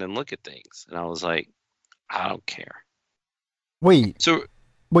walk around and look at things? And I was like, I don't care. Wait,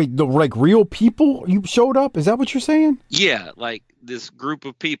 the like real people you showed up? Is that what you're saying? Yeah, like this group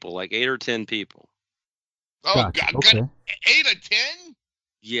of people, like 8 or 10 people. Oh Gotcha. God, Okay. 8 or 10?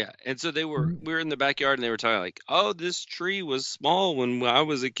 Yeah, and so we were in the backyard, and they were talking like, oh, this tree was small when I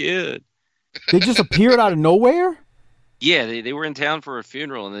was a kid. They just appeared out of nowhere? Yeah, they were in town for a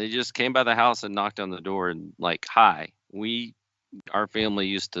funeral, and they just came by the house and knocked on the door and like, hi, our family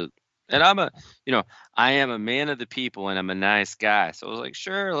used to, and I am a man of the people, and I'm a nice guy. So I was like,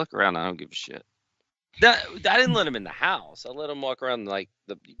 sure, look around. I don't give a shit. I didn't let him in the house. I let him walk around like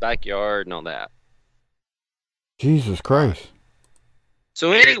the backyard and all that. Jesus Christ.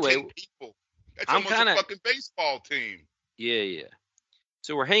 So anyway, 10 people. That's I'm almost kinda- a fucking baseball team. yeah.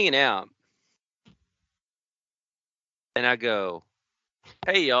 So we're hanging out. And I go,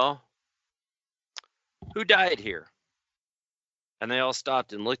 hey, y'all, who died here? And they all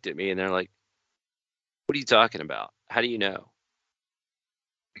stopped and looked at me, and they're like, what are you talking about? How do you know?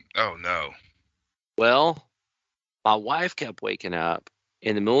 Oh no. Well, my wife kept waking up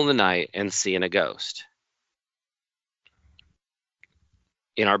in the middle of the night and seeing a ghost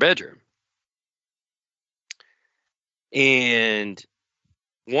in our bedroom. And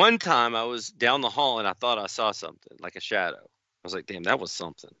one time I was down the hall and I thought I saw something, like a shadow. I was like, damn, that was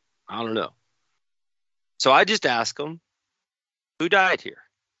something. I don't know. So I just asked them, who died here?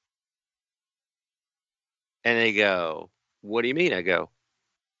 And they go, what do you mean? I go,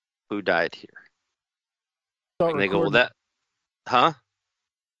 who died here? And they go, well, that, huh?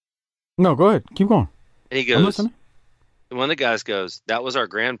 No, go ahead. Keep going. And he I'm goes, listening. one of the guys goes, that was our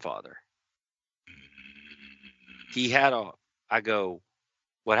grandfather. I go,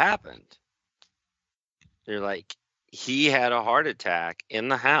 what happened? They're like, he had a heart attack in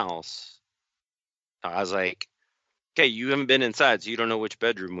the house. I was like, okay, you haven't been inside, so you don't know which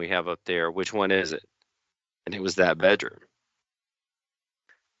bedroom we have up there. Which one is it? And it was that bedroom.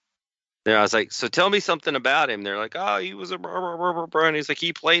 Then I was like, so tell me something about him. They're like, oh, he was a and he's like,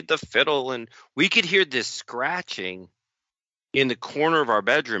 he played the fiddle, and we could hear this scratching in the corner of our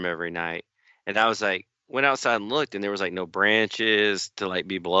bedroom every night. And I was like, went outside and looked, and there was like no branches to like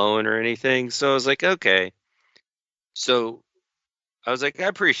be blowing or anything. So I was like, okay. So I was like, I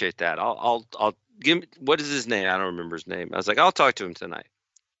appreciate that. I'll give him, what is his name? I don't remember his name. I was like, I'll talk to him tonight.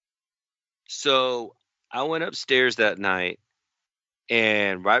 So I went upstairs that night,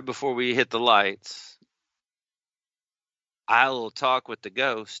 and right before we hit the lights, I had a little talk with the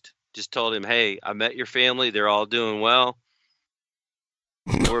ghost. Just told him, hey, I met your family. They're all doing well.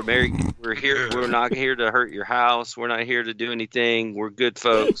 We're married. We're here. We're not here to hurt your house. We're not here to do anything. We're good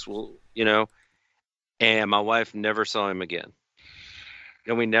folks. And my wife never saw him again.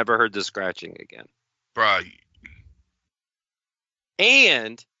 And we never heard the scratching again. Bro.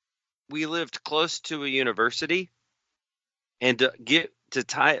 And we lived close to a university. And to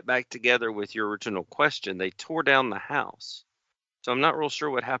tie it back together with your original question, they tore down the house. So I'm not real sure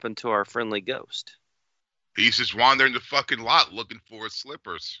what happened to our friendly ghost. He's just wandering the fucking lot looking for his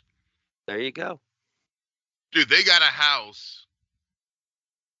slippers. There you go. Dude, they got a house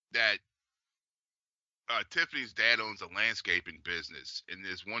that Tiffany's dad owns a landscaping business. And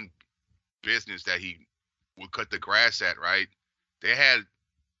there's one business that he would cut the grass at, right? They had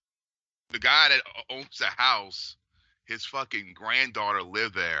the guy that owns the house, his fucking granddaughter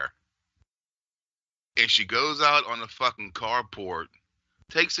lived there. And she goes out on the fucking carport,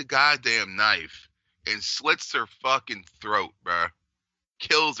 takes a goddamn knife, and slits her fucking throat, bruh.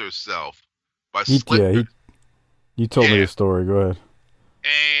 Kills herself by slitting. You told me the story. Go ahead.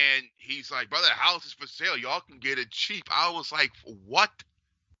 And he's like, brother, the house is for sale. Y'all can get it cheap. I was like, what?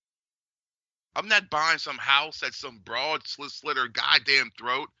 I'm not buying some house that some broad slit her goddamn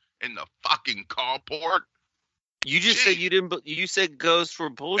throat in the fucking carport. You just said you didn't. You said ghosts were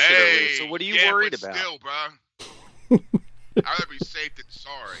bullshit. Hey, So what are you worried about? Still, bro. I'd rather be safe than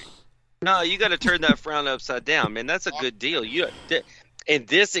sorry. No, you got to turn that frown upside down, man. That's a good deal. In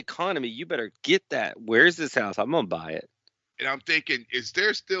this economy, you better get that. Where's this house? I'm gonna buy it. And I'm thinking, is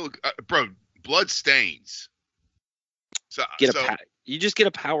there still, bro? Blood stains. You just get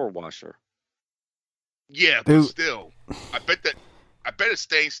a power washer. Yeah, but still, I bet it's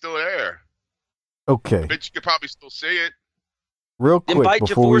staying still there. Okay. I bet you could probably still see it. Real quick, Invite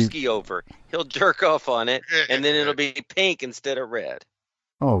before Jaworski over. He'll jerk off on it, and then it'll be pink instead of red.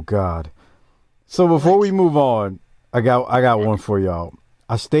 Oh God. So before we move on, I got one for y'all.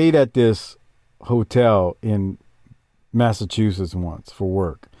 I stayed at this hotel in Massachusetts once for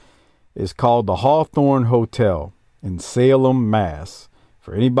work. It's called the Hawthorne Hotel in Salem, Mass.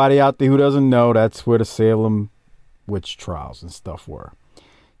 For anybody out there who doesn't know, that's where the Salem witch trials and stuff were.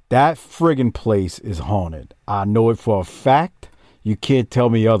 That friggin' place is haunted. I know it for a fact. You can't tell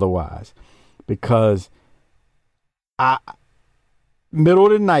me otherwise. Because middle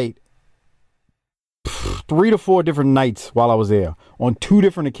of the night, 3 to 4 different nights while I was there, on 2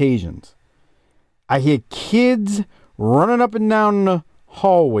 different occasions, I hear kids running up and down the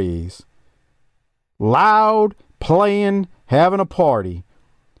hallways, loud, playing, having a party.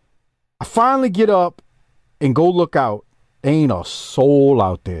 I finally get up and go look out. Ain't a soul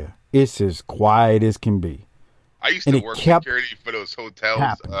out there. It's as quiet as can be. I used to work security for those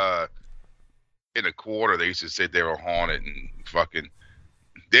hotels in a quarter. They used to say they were haunted and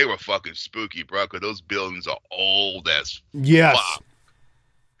they were fucking spooky, bro, because those buildings are old as fuck.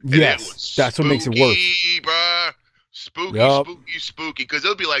 Yes, that's what makes it worse. Bro. Spooky, because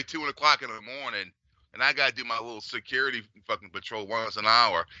it'll be like 2 o'clock in the morning, and I gotta do my little security fucking patrol once an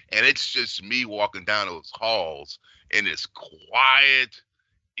hour, and it's just me walking down those halls, and it's quiet.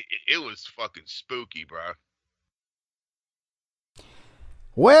 It was fucking spooky, bro.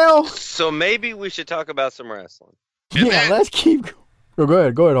 Well, so maybe we should talk about some wrestling. Let's keep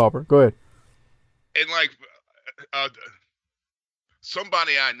going. Go ahead, Harper. Go ahead. And like,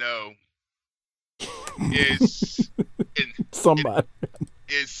 somebody I know is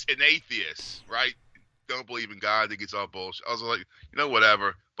is an atheist, right? Don't believe in God. Think it's all bullshit. I was like,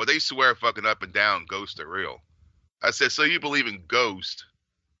 whatever. But they swear fucking up and down ghosts are real. I said, so you believe in ghosts?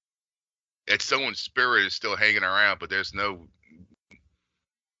 That someone's spirit is still hanging around, but there's no.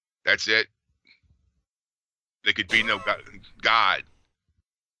 That's it. There could be no God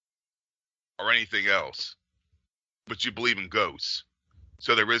or anything else, but you believe in ghosts.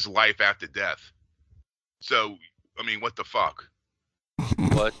 So there is life after death. So, I mean, what the fuck?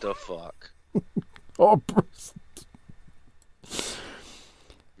 What the fuck?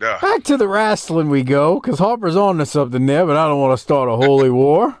 Back to the wrestling we go, because Harper's on to something there, but I don't want to start a holy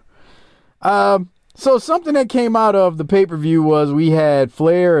war. So something that came out of the pay-per-view was we had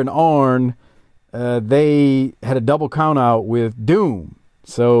Flair and Arn. They had a double count out with Doom.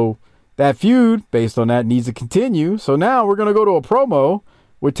 So that feud, based on that, needs to continue. So now we're going to go to a promo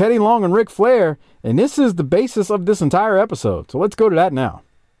with Teddy Long and Ric Flair. And this is the basis of this entire episode. So let's go to that now.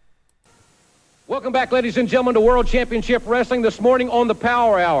 Welcome back, ladies and gentlemen, to World Championship Wrestling. This morning on the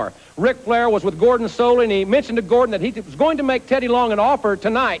Power Hour, Ric Flair was with Gordon Solie, and he mentioned to Gordon that he was going to make Teddy Long an offer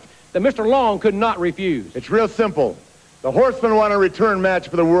tonight that Mr. Long could not refuse. It's real simple. The Horsemen want a return match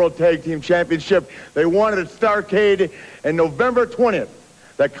for the World Tag Team Championship. They want it at Starrcade on November 20th.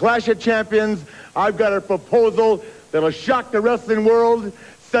 The Clash of Champions, I've got a proposal that'll shock the wrestling world,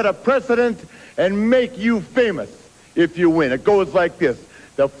 set a precedent, and make you famous if you win. It goes like this.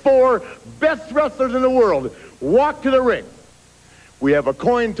 The 4 best wrestlers in the world walk to the ring. We have a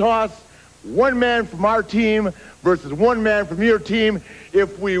coin toss, 1 man from our team versus 1 man from your team.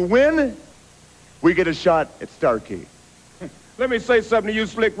 If we win, we get a shot at Starrcade. Let me say something to you,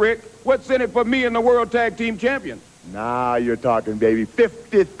 Slick Rick. What's in it for me and the World Tag Team Champions? Nah, you're talking, baby.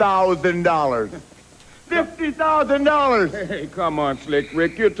 $50,000. $50,000. Hey, come on, Slick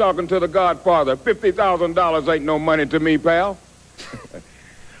Rick. You're talking to the Godfather. $50,000 ain't no money to me, pal.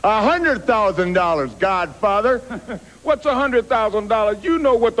 $100,000, Godfather. What's $100,000? You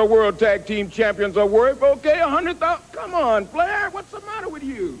know what the World Tag Team Champions are worth, okay? $100,000. Come on, Flair. What's the matter with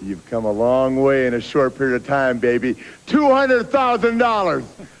you? You've come a long way in a short period of time, baby. $200,000.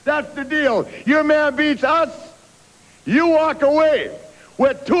 That's the deal. Your man beats us. You walk away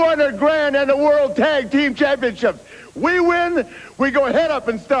with $200,000 and the World Tag Team Championships. We win. We go head up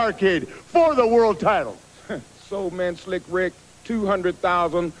in Starrcade for the world title. So, man, Slick Rick,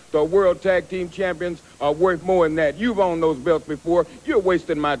 $200,000. The World Tag Team Champions are worth more than that. You've owned those belts before. You're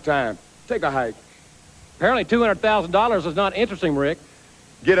wasting my time. Take a hike. Apparently $200,000 is not interesting, Rick.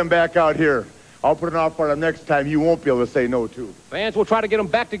 Get him back out here. I'll put an offer on him next time you won't be able to say no to. Fans, we'll try to get them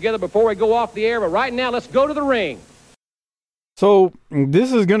back together before we go off the air, but right now, let's go to the ring. So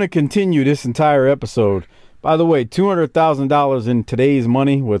this is going to continue this entire episode. By the way, $200,000 in today's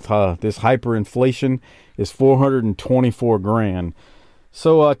money with this hyperinflation is $424,000.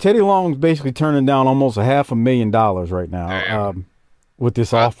 So Teddy Long's basically turning down almost $500,000 right now with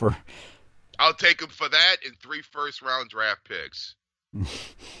this offer. I'll take him for that and 3 first-round draft picks.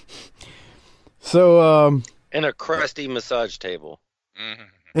 So, and a crusty massage table.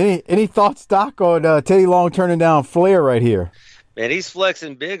 Any thoughts, Doc, on Teddy Long turning down Flair right here? Man, he's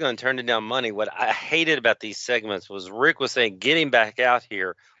flexing big on turning down money. What I hated about these segments was Rick was saying, get him back out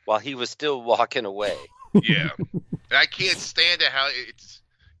here while he was still walking away. Yeah. I can't stand it how it's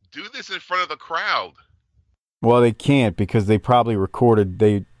do this in front of the crowd. Well, they can't because they probably recorded,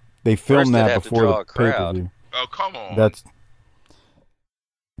 they filmed that before the pay-per-view. Oh, come on.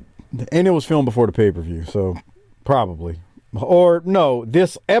 And it was filmed before the pay-per-view, so probably. Or, no,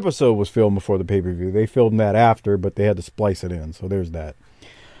 this episode was filmed before the pay-per-view. They filmed that after, but they had to splice it in, so there's that.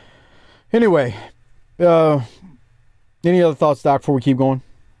 Anyway, any other thoughts, Doc, before we keep going?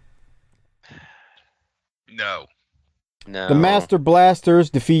 No. The Master Blasters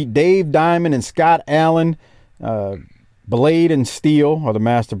defeat Dave Diamond and Scott Allen. Blade and Steel are the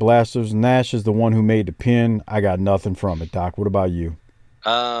Master Blasters. Nash is the one who made the pin. I got nothing from it, Doc. What about you?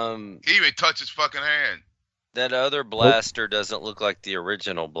 He even touched his fucking hand. That other blaster doesn't look like the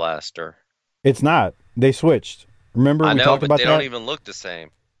original blaster. It's not. They switched. Remember we talked about that? They don't even look the same.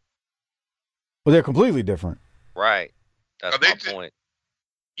 Well, they're completely different. Right. That's my point.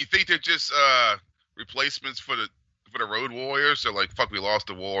 You think they're just replacements for the Road Warriors? They're like, fuck, we lost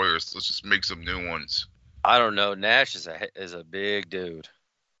the Warriors. Let's just make some new ones. I don't know. Nash is a big dude.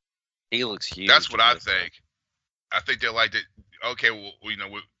 He looks huge. That's what I think. I think they're like, okay, well,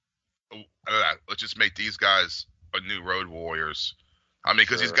 let's just make these guys a new Road Warriors. I mean,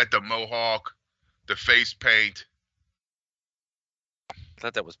 because he's got the mohawk, the face paint. I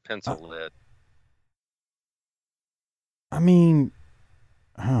thought that was pencil lead. I mean,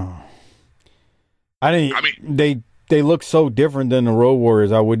 they look so different than the Road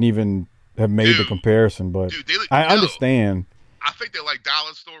Warriors. I wouldn't even have made the comparison, but I understand. I think they're like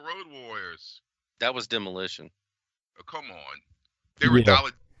Dollar Store Road Warriors. That was Demolition. Oh, come on. They were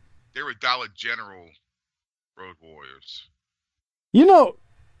Dollar General Road Warriors. You know,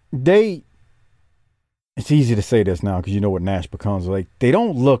 it's easy to say this now because you know what Nash becomes like. They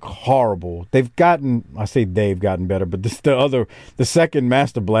don't look horrible. They've gotten better, but the second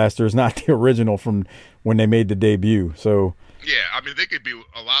Master Blaster is not the original from when they made the debut. So yeah, I mean they could be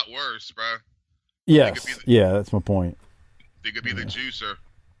a lot worse, bro. Yes, that's my point. They could be the juicer.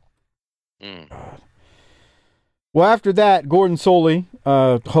 God. Well, after that, Gordon Solie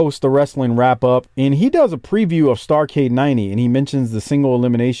hosts the wrestling wrap-up, and he does a preview of Starrcade 90, and he mentions the single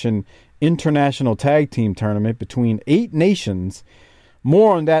elimination international tag team tournament between 8 nations.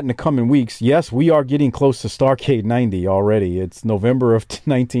 More on that in the coming weeks. Yes, we are getting close to Starrcade 90 already. It's November of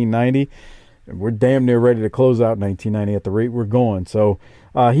 1990, and we're damn near ready to close out 1990 at the rate we're going. So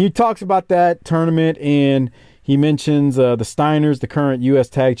he talks about that tournament, and he mentions the Steiners, the current U.S.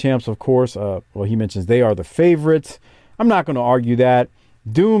 Tag Champs, of course. He mentions they are the favorites. I'm not going to argue that.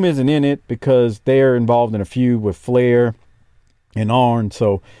 Doom isn't in it because they're involved in a feud with Flair and Arn,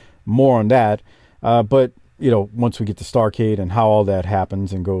 so more on that. But, once we get to Starrcade and how all that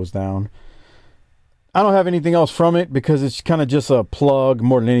happens and goes down. I don't have anything else from it because it's kind of just a plug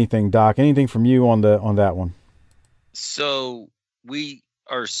more than anything, Doc. Anything from you on that one? So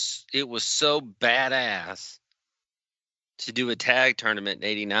it was so badass to do a tag tournament in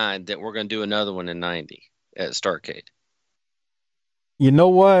 89 that we're going to do another one in 90 at Starrcade. You know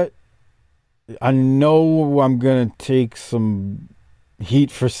what? I know I'm going to take some heat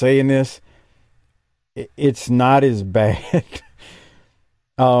for saying this. It's not as bad.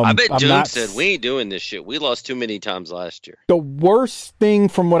 I bet Doom said, we ain't doing this shit. We lost too many times last year. The worst thing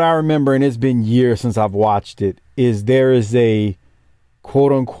from what I remember, and it's been years since I've watched it, is there is a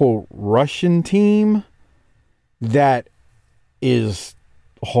quote-unquote Russian team that is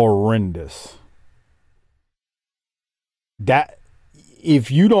horrendous. That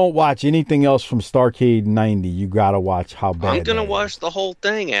if you don't watch anything else from Starrcade 90, you gotta watch how bad. I'm gonna watch the whole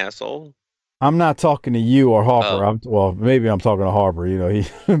thing, asshole. I'm not talking to you or Harper. Maybe I'm talking to Harper.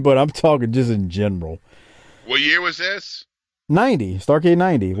 But I'm talking just in general. What year was this? 90, Starrcade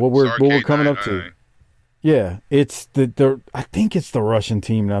 90. What we're coming up to. Yeah, it's I think it's the Russian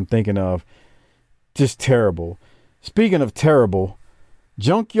team that I'm thinking of. Just terrible. Speaking of terrible,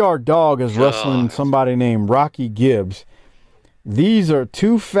 Junkyard Dog is wrestling somebody named Rocky Gibbs. These are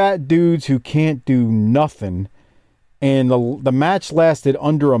 2 fat dudes who can't do nothing, and the match lasted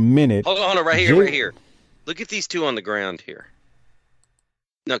under a minute. Hold on, right here. Look at these 2 on the ground here.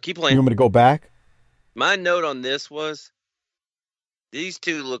 No, keep playing. You want me to go back? My note on this was, these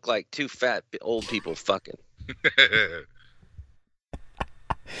 2 look like 2 fat old people fucking.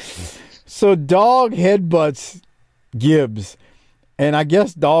 So Dog headbutts Gibbs, And I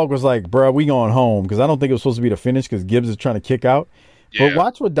guess Dog was like, bro, we going home, because I don't think it was supposed to be the finish because Gibbs is trying to kick out. Yeah. But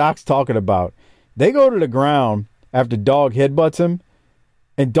watch what Doc's talking about. They go to the ground after Dog headbutts him,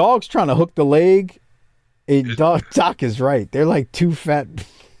 and Dog's trying to hook the leg. And Doc is right. They're like two fat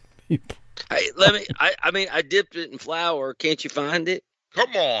people. Hey, I dipped it in flour. Can't you find it?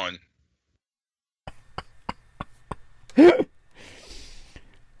 Come on.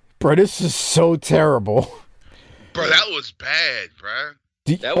 Bro, this is so terrible. Bro, that was bad, bro.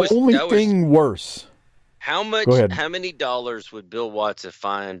 The only thing worse. How many dollars would Bill Watts have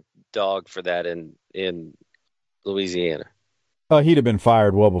fined Dog for that in Louisiana? He'd have been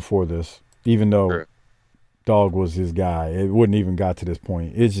fired well before this, even though True. Dog was his guy. It wouldn't even got to this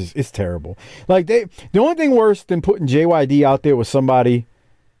point. It's terrible. Like the only thing worse than putting JYD out there with somebody,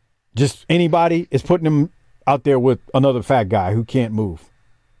 just anybody, is putting him out there with another fat guy who can't move.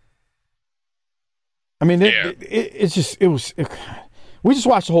 I mean, we just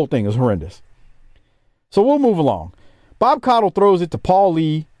watched the whole thing. It was horrendous. So we'll move along. Bob Caudle throws it to Paul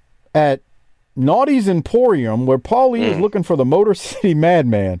Lee at Naughty's Emporium, where Paul Lee is looking for the Motor City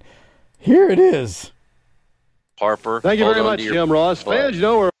Madman. Here it is. Harper. Thank you very much, Jim Ross. Fans,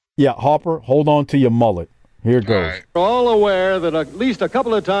 Yeah, Harper, hold on to your mullet. Here it goes. We're all aware that at least a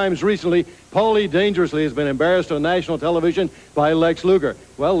couple of times recently, Paulie dangerously has been embarrassed on national television by Lex Luger.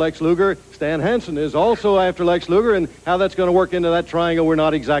 Well, Lex Luger, Stan Hansen is also after Lex Luger, and how that's going to work into that triangle, we're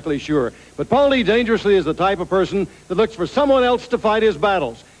not exactly sure. But Paulie dangerously is the type of person that looks for someone else to fight his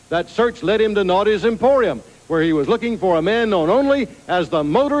battles. That search led him to Naughty's Emporium, where he was looking for a man known only as the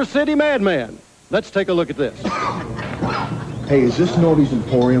Motor City Madman. Let's take a look at this. Hey, is this Naughty's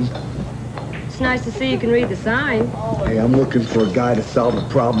Emporium? It's nice to see you can read the sign. Hey, I'm looking for a guy to solve a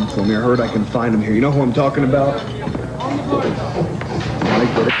problem for me. I heard I can find him here. You know who I'm talking about? I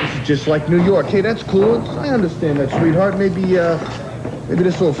get it. This is just like New York. Hey, that's cool. I understand that, sweetheart. Maybe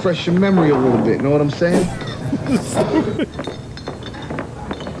this will refresh your memory a little bit. Know what I'm saying?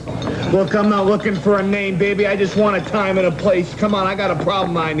 Look, I'm not looking for a name, baby. I just want a time and a place. Come on, I got a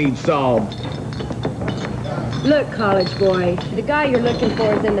problem I need solved. Look, college boy, the guy you're looking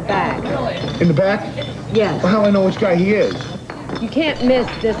for is in the back. In the back? Yes. Well, how do I know which guy he is? You can't miss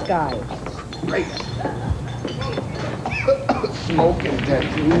this guy. Great. Smoking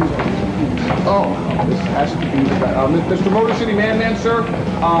tattoos. Oh, this has to be the guy. Mr. Motor City Madman, sir.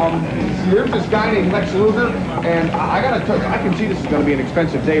 There's this guy named Lex Luger, and I gotta tell you, I can see this is gonna be an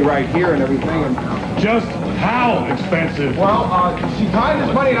expensive day right here and everything. And just how expensive? Well, see, time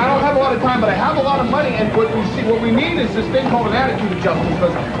is money, and I don't have a lot of time, but I have a lot of money, and what we need is this thing called an attitude adjustment,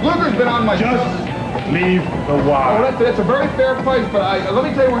 because Luger's been on my leave the wire. Oh, that's a very fair price, but let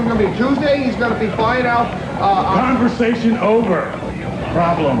me tell you, we're going to be Tuesday. He's going to be flying out. Conversation over.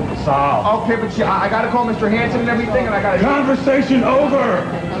 Problem solved. Okay, but see, I got to call Mr. Hansen and everything, and I got to... Conversation over.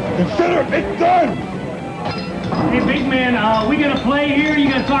 Consider it done. Hey, big man, we got to play here. You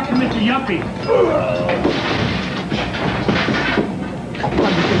got to talk to Mr. Yuppie.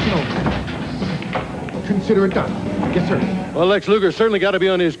 Conversation over. Consider it done. Yes, sir. Well, Lex Luger's certainly got to be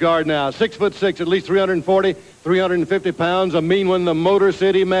on his guard now. 6'6", at least 340, 350 pounds, a mean one, the Motor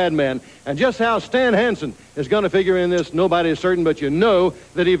City Madman. And just how Stan Hansen is going to figure in this, nobody is certain, but you know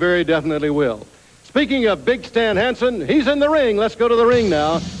that he very definitely will. Speaking of big Stan Hansen, he's in the ring. Let's go to the ring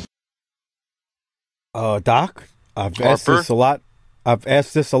now. Doc, I've asked this a lot. I've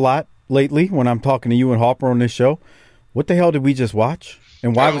asked this a lot lately when I'm talking to you and Harper on this show. What the hell did we just watch?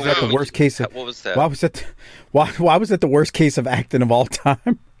 And why was that the worst case of? What was that? Why was that? Why was that the worst case of acting of all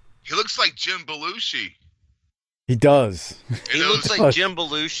time? He looks like Jim Belushi. He does. He looks like Jim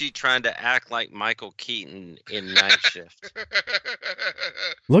Belushi trying to act like Michael Keaton in Night Shift.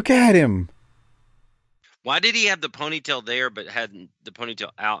 Look at him. Why did he have the ponytail there but had the ponytail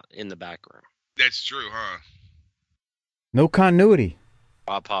out in the background? That's true, huh? No continuity.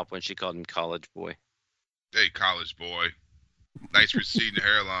 Pop when she called him college boy. Hey, college boy. Nice receding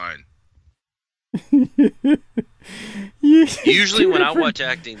hairline. Usually when I watch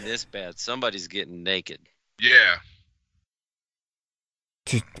acting this bad, somebody's getting naked. Yeah.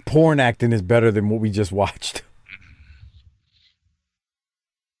 Porn acting is better than what we just watched.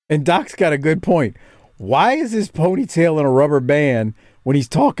 And Doc's got a good point. Why is his ponytail in a rubber band when he's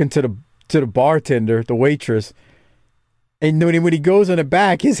talking to the bartender, the waitress, and when he goes in the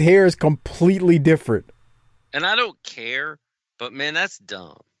back, his hair is completely different? And I don't care, but man, that's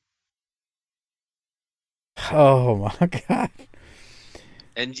dumb. Oh my God.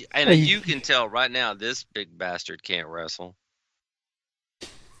 And you can tell right now this big bastard can't wrestle.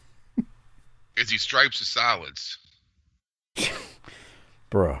 As he stripes the solids.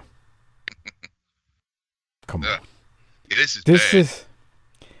 Bruh. Come on. It this is This bad. is.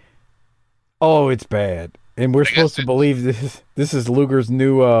 Oh, it's bad, and we're supposed to believe this is Luger's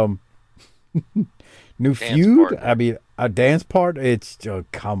new new feud. partner. I mean, a dance part. It's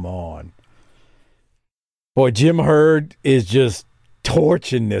come on, boy. Jim Herd is just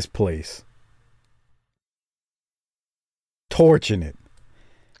torching this place, torching it.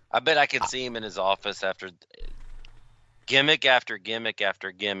 I bet I can see him in his office after gimmick after gimmick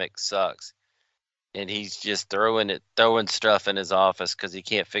after gimmick sucks. And he's just throwing stuff in his office because he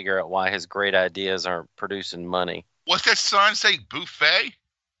can't figure out why his great ideas aren't producing money. What's that sign say? Buffet?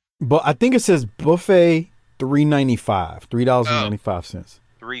 But I think it says buffet $3.95, $3.95.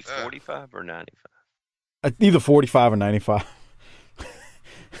 $3.45 or $95? Either 45 or 95.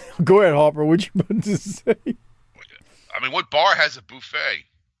 Go ahead, Harper. What you about to say? I mean, what bar has a buffet?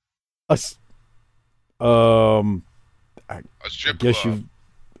 A strip guess club.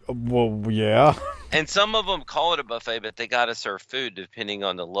 Well, yeah. And some of them call it a buffet, but they got to serve food depending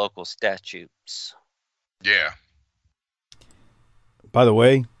on the local statutes. Yeah. By the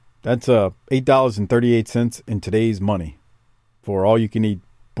way, that's $8.38 in today's money for all you can eat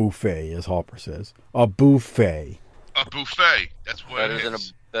buffet, as Harper says. A buffet. A buffet. That's what it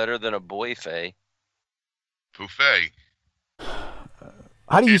is. Better than a buffet. Buffet.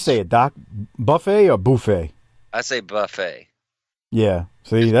 How do you say it, Doc? Buffet or buffet? I say buffet. Yeah.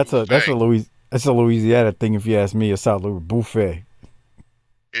 See, that's a Louisiana thing, if you ask me. A South Louis buffet.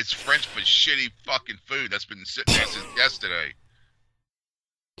 It's French for shitty fucking food that's been sitting there since yesterday.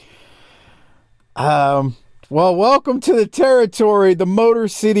 Well, welcome to the territory, the Motor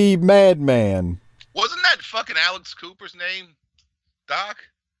City Madman. Wasn't that fucking Alex Cooper's name, Doc?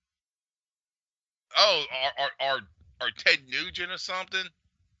 Oh, or Ted Nugent or something?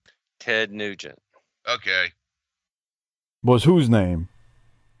 Ted Nugent. Okay. Was whose name?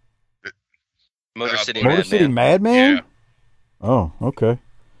 Motor City Motor Madman. City Madman? Yeah. Oh, okay.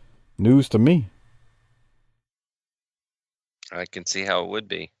 News to me. I can see how it would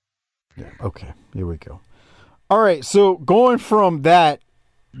be. Yeah, okay, here we go. All right, so going from that.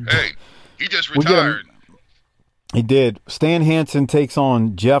 Hey, he just retired. He did. Stan Hansen takes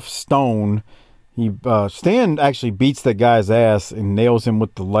on Jeff Stone. Stan actually beats that guy's ass and nails him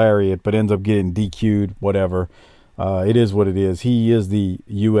with the lariat, but ends up getting DQ'd, whatever. It is what it is. He is the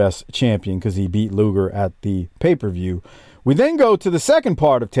U.S. champion because he beat Luger at the pay-per-view. We then go to the second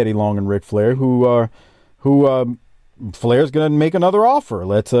part of Teddy Long and Ric Flair, who Flair's going to make another offer.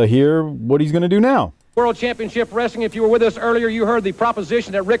 Let's hear what he's going to do now. World Championship Wrestling. If you were with us earlier, you heard the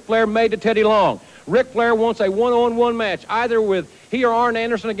proposition that Ric Flair made to Teddy Long. Ric Flair wants a one-on-one match, either with he or Arn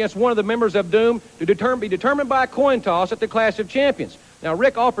Anderson against one of the members of Doom, to be determined by a coin toss at the Clash of Champions. Now,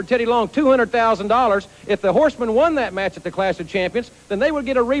 Rick offered Teddy Long $200,000. If the Horsemen won that match at the Clash of Champions, then they would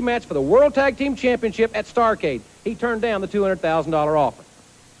get a rematch for the World Tag Team Championship at Starrcade. He turned down the $200,000 offer.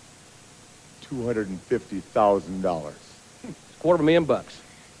 $250,000. $250,000.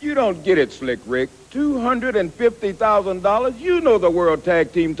 You don't get it, Slick Rick. $250,000? You know the World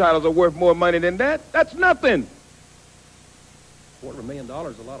Tag Team titles are worth more money than that. That's nothing. $250,000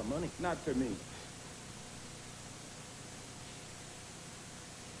 is a lot of money. Not to me.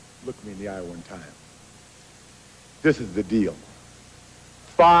 Look me in the eye one time. This is the deal.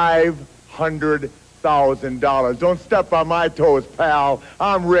 $500,000. Don't step on my toes, pal.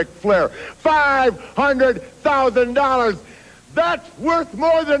 I'm Ric Flair. $500,000. That's worth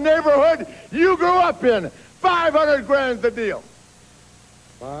more than the neighborhood you grew up in. 500 grand's the deal.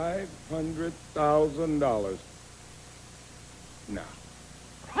 $500,000. No.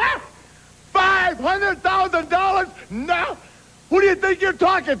 $500,000? No. Who do you think you're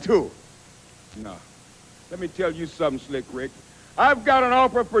talking to? No. Let me tell you something, Slick Rick. I've got an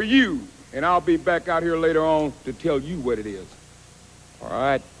offer for you, and I'll be back out here later on to tell you what it is. All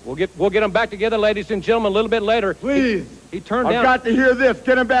right. We'll get them back together, ladies and gentlemen, a little bit later. Please. He turned down. I've got to hear this.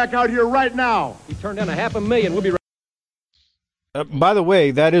 Get him back out here right now. He turned down $500,000. We'll be right. By the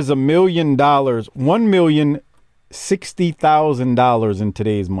way, that is $1 million, $1,060,000 in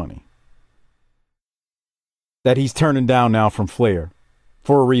today's money that he's turning down now from Flair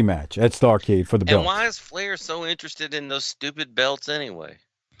for a rematch at Starrcade for the belt. And why is Flair so interested in those stupid belts anyway?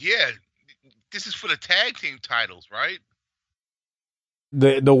 Yeah, this is for the tag team titles, right?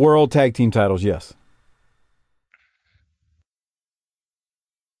 The World Tag Team titles, yes.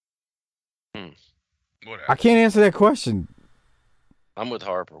 Whatever. I can't answer that question. I'm with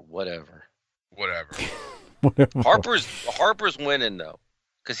Harper. Whatever. Whatever. Harper's winning though,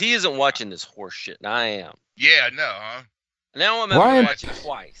 because he isn't watching this horse shit, and I am. Yeah, no, huh? Now I'm Brian- watching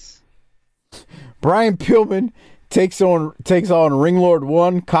twice. Brian Pillman takes on Ring Lord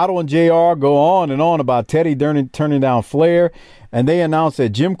 1. Cottle and JR go on and on about Teddy turning down Flair, and they announce that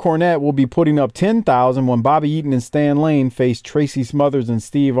Jim Cornette will be putting up $10,000 when Bobby Eaton and Stan Lane face Tracy Smothers and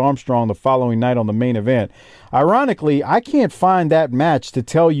Steve Armstrong the following night on the main event. Ironically, I can't find that match to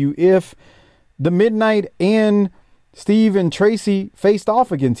tell you if the Midnight and Steve and Tracy faced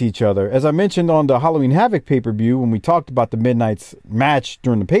off against each other. As I mentioned on the Halloween Havoc pay-per-view, when we talked about the Midnight's match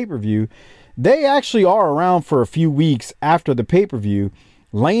during the pay-per-view, they actually are around for a few weeks after the pay-per-view.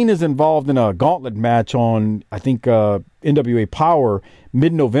 Lane is involved in a gauntlet match on, I think, NWA Power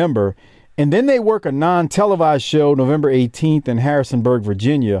mid-November. And then they work a non-televised show November 18th in Harrisonburg,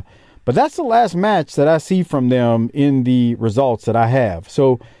 Virginia. But that's the last match that I see from them in the results that I have.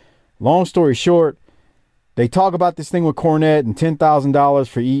 So, long story short, they talk about this thing with Cornette and $10,000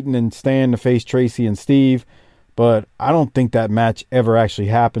 for Eaton and Stan to face Tracy and Steve. But I don't think that match ever actually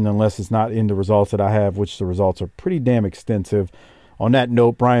happened unless it's not in the results that I have, which the results are pretty damn extensive. On that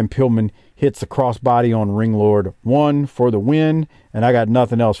note, Brian Pillman hits a crossbody on Ring Lord 1 for the win, and I got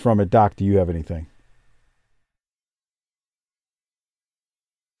nothing else from it. Doc, do you have anything?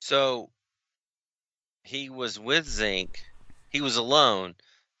 So he was with Zink. He was alone.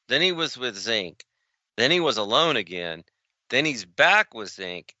 Then he was with Zink. Then he was alone again. Then he's back with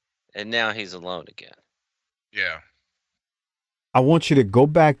Zink, and now he's alone again. Yeah. I want you to go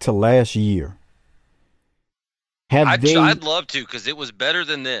back to last year. I'd love to, because it was better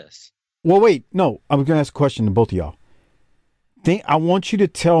than this. Well, wait. No, I'm going to ask a question to both of y'all. I want you to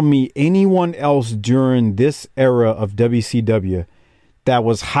tell me anyone else during this era of WCW that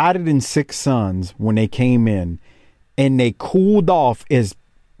was hotter than Six Sons when they came in, and they cooled off as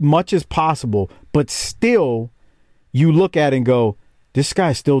much as possible, but still you look at it and go, this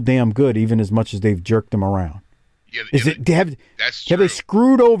guy's still damn good, even as much as they've jerked him around. Yeah, have they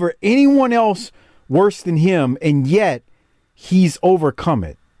screwed over anyone else worse than him, and yet he's overcome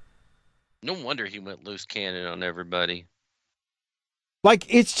it? No wonder he went loose cannon on everybody. Like,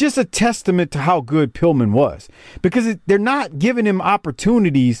 it's just a testament to how good Pillman was, because they're not giving him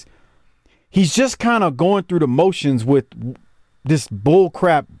opportunities. He's just kind of going through the motions with this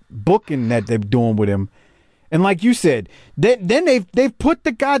bullcrap booking that they're doing with him. And like you said, then they've put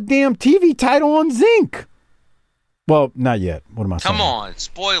the goddamn TV title on Zink. Well, not yet. What am I saying? Come on,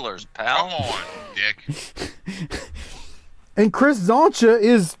 spoilers, pal. Come on, Dick. And Chris Zoncha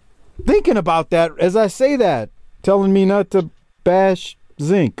is thinking about that as I say that, telling me not to bash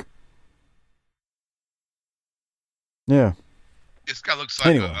Zink. Yeah. This guy looks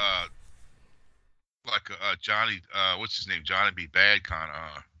like a Johnny. What's his name? Johnny B. Bad kind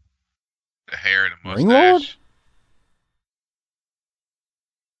of. The hair and the mustache.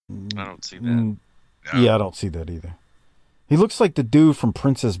 Ringlord? I don't see that. No. Yeah, I don't see that either. He looks like the dude from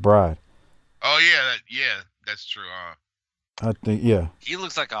Princess Bride. Oh yeah, that's true. I think, yeah. He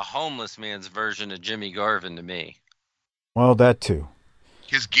looks like a homeless man's version of Jimmy Garvin to me. Well, that too.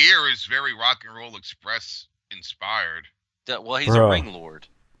 His gear is very Rock and Roll Express inspired. He's a ring lord.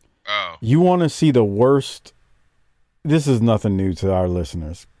 Oh. You want to see the worst? This is nothing new to our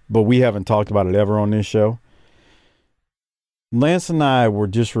listeners, but we haven't talked about it ever on this show. Lance and I were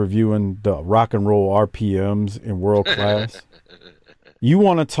just reviewing the Rock and Roll RPMs in World Class. You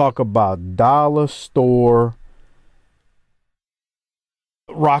want to talk about dollar store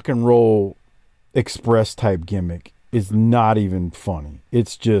Rock and Roll Express type gimmick. It's not even funny.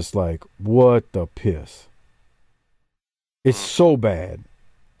 It's just like, what the piss? It's so bad.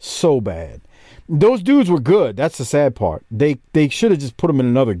 So bad. Those dudes were good. That's the sad part. They should have just put them in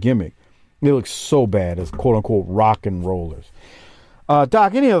another gimmick. They look so bad as quote-unquote rock and rollers.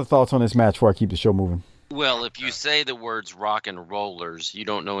 Doc, any other thoughts on this match before I keep the show moving? Well, if you say the words rock and rollers, you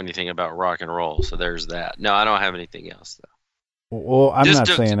don't know anything about rock and roll, so there's that. No, I don't have anything else, though. Well, I'm not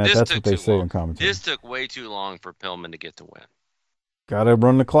saying that. That's what they say in commentary. This took way too long for Pillman to get the win. Gotta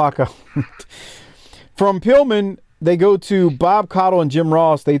run the clock out. From Pillman, they go to Bob Cottle and Jim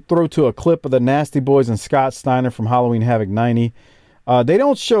Ross. They throw to a clip of the Nasty Boys and Scott Steiner from Halloween Havoc 90. They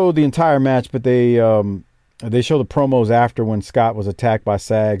don't show the entire match, but they show the promos after when Scott was attacked by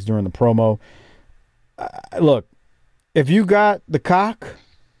Sags during the promo. Look, if you got the cock,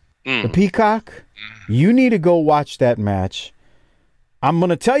 the peacock, you need to go watch that match. I'm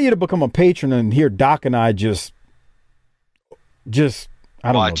going to tell you to become a patron and hear Doc and I just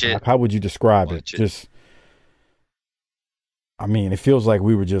I don't know, Doc, how would you describe it? Just, I mean, it feels like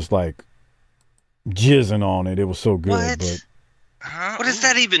we were just like jizzing on it. It was so good. What? But What does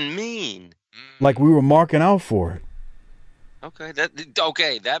that even mean? like we were marking out for it. Okay,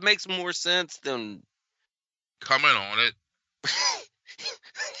 that makes more sense than coming on it.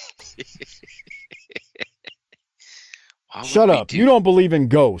 Shut up. You don't believe in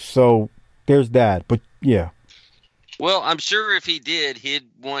ghosts, so there's that. But yeah. Well, I'm sure if he did, he'd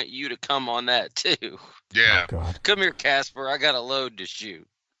want you to come on that too. Yeah. Oh, God. Come here, Casper. I got a load to shoot.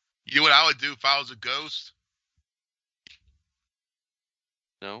 You know what I would do if I was a ghost?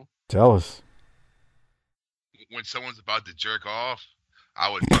 No. Tell us. When someone's about to jerk off, I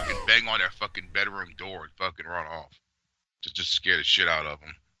would fucking bang on their fucking bedroom door and fucking run off. Just scare the shit out of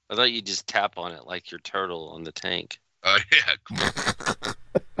them. I thought you'd just tap on it like your turtle on the tank. Yeah.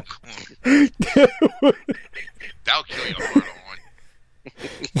 That'll kill you hard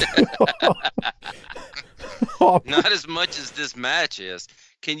on. Not as much as this match is.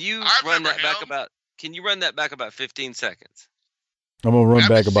 Can you run that back about? Can you run that back about 15 seconds? I'm gonna run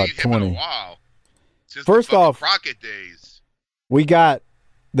back about 20. First off, Crockett days. We got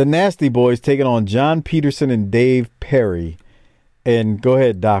the Nasty Boys taking on John Peterson and Dave Perry. And go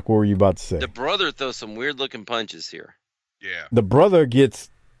ahead, Doc. What were you about to say? The brother throws some weird looking punches here. Yeah. The brother gets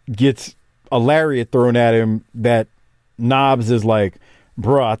a lariat thrown at him that Knobs is like,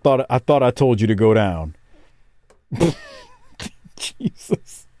 bruh, I thought I told you to go down.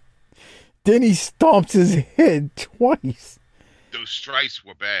 Jesus. Then he stomps his head twice. Those strikes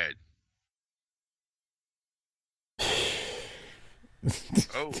were bad.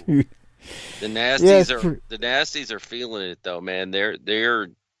 Oh. Dude. The Nasties are feeling it though, man. They're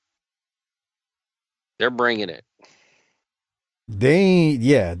bringing it. They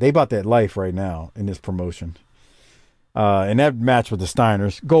about that life right now in this promotion. And that match with the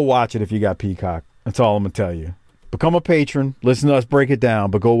Steiners, go watch it if you got Peacock. That's all I'm gonna tell you. Become a patron, listen to us break it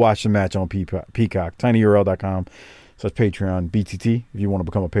down, but go watch the match on Peacock. tinyurl.com/Patreon BTT if you want to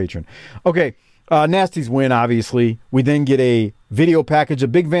become a patron. Okay. Nasties win, obviously. We then get a video package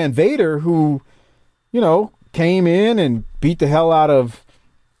of Big Van Vader, who, came in and beat the hell out of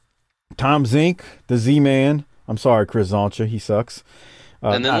Tom Zink, the Z-Man. I'm sorry, Chris Zoncha. He sucks.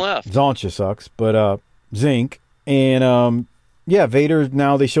 And then left. Zoncha sucks, but Zink. And, Vader,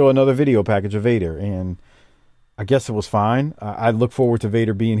 now they show another video package of Vader. And I guess it was fine. I look forward to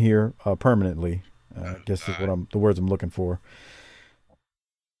Vader being here permanently. I guess is the words I'm looking for.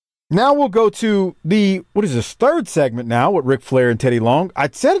 Now we'll go to third segment now with Ric Flair and Teddy Long. I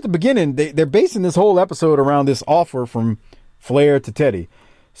said at the beginning, they're basing this whole episode around this offer from Flair to Teddy.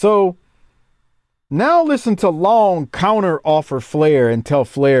 So now listen to Long counter offer Flair and tell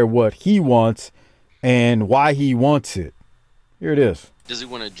Flair what he wants and why he wants it. Here it is. Does he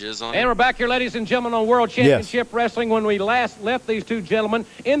want to jizz on And it? we're back here, ladies and gentlemen, on World Championship Wrestling. When we last left these two gentlemen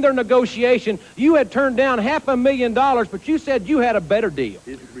in their negotiation, you had turned down $500,000, but you said you had a better deal.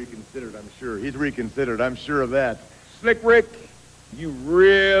 He's reconsidered, I'm sure. He's reconsidered, I'm sure of that. Slick Rick, you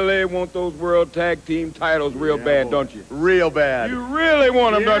really want those World Tag Team titles real bad, boy. don't you? Real bad. You really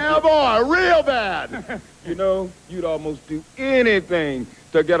want them, don't you? Yeah, boy, real bad. You'd almost do anything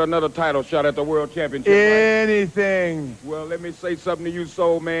to get another title shot at the World Championship. Anything. Well, let me say something to you,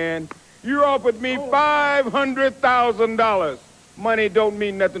 soul man. You offered me $500,000. Money don't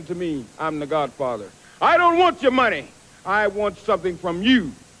mean nothing to me. I'm the Godfather. I don't want your money. I want something from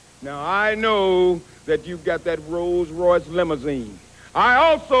you. Now, I know that you've got that Rolls-Royce limousine. I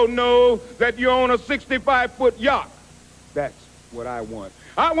also know that you own a 65-foot yacht. That's what I want.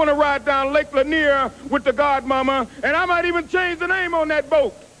 I want to ride down Lake Lanier with the Godmama, and I might even change the name on that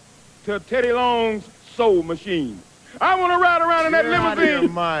boat to Teddy Long's Soul Machine. I want to ride around in that limousine. You're out of your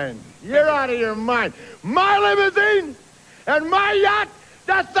mind. You're out of your mind. My limousine and my yacht,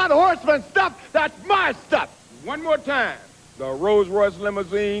 that's not Horseman stuff. That's my stuff. One more time. The Rolls-Royce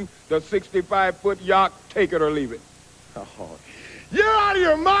limousine, the 65-foot yacht, take it or leave it. Oh, you're out of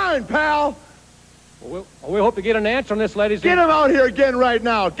your mind, pal. Well, we hope to get an answer on this, ladies. Get him out here again right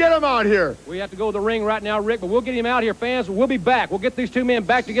now. Get him out here. We have to go to the ring right now, Rick, but we'll get him out here, fans. We'll be back. We'll get these two men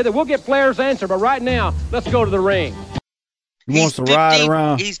back together. We'll get Flair's answer, but right now, let's go to the ring. He wants to ride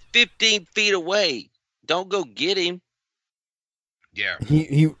around. He's 15 feet away. Don't go get him. Yeah.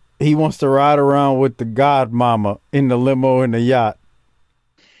 He wants to ride around with the Godmama in the limo and the yacht.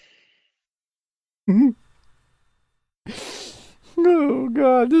 Oh,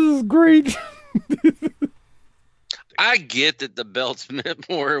 God, this is great. I get that the belts meant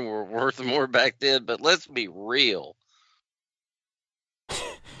more and were worth more back then, but let's be real.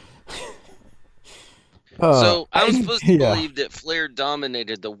 So I was supposed to believe that Flair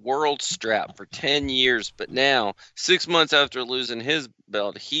dominated the world strap for 10 years, but now, 6 months after losing his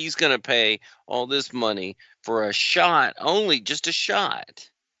belt, he's going to pay all this money for a shot, just a shot,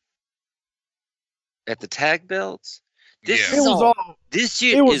 at the tag belts? This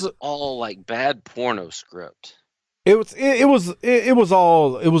shit is all like bad porno script. It was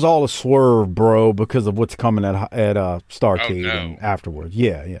all a swerve, bro, because of what's coming at Starrcade and afterwards.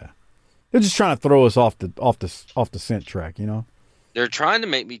 Yeah. They're just trying to throw us off the scent track, you know. They're trying to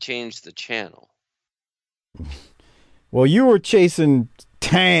make me change the channel. Well, you were chasing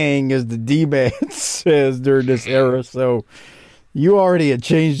Tang, as the D-Man says, during this era, so you already had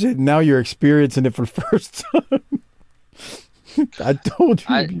changed it, and now you're experiencing it for the first time. I told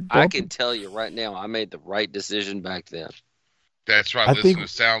you. I can tell you right now, I made the right decision back then. That's right. Listen to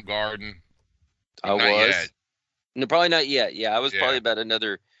Soundgarden. I was. Yet. No, probably not yet. Yeah, I was probably about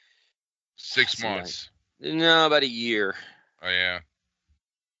another 6 months. No, about a year. Oh, yeah.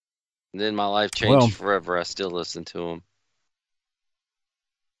 And then my life changed forever. I still listen to them.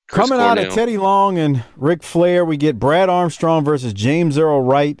 Coming out of Teddy Long and Ric Flair, we get Brad Armstrong versus James Earl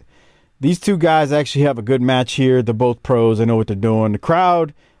Wright. These two guys actually have a good match here. They're both pros. They know what they're doing. The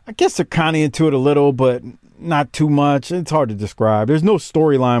crowd, I guess they're kind of into it a little, but not too much. It's hard to describe. There's no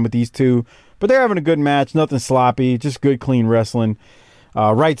storyline with these two, but they're having a good match. Nothing sloppy, just good, clean wrestling.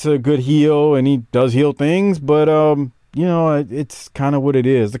 Wright's a good heel, and he does heel things, but, you know, it's kind of what it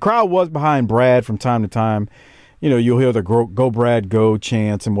is. The crowd was behind Brad from time to time. You know, you'll hear the Go Brad Go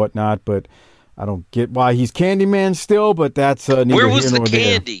chants and whatnot, but I don't get why he's Candyman still, but that's neither Where was here the nor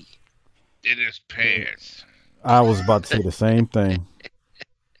candy? In his pants. I was about to say the same thing.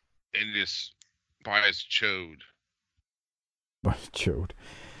 In his, by his chode. By his chode.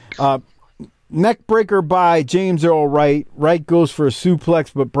 Neck breaker by James Earl Wright. Wright goes for a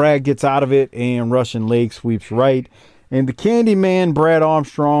suplex, but Brad gets out of it, and Russian leg sweeps Wright. And the Candyman, Brad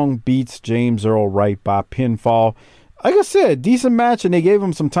Armstrong, beats James Earl Wright by pinfall. Like I said, decent match, and they gave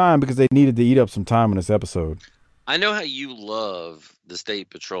him some time because they needed to eat up some time in this episode. I know how you love the State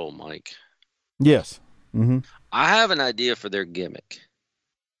Patrol, Mike. Yes. Mm-hmm. I have an idea for their gimmick.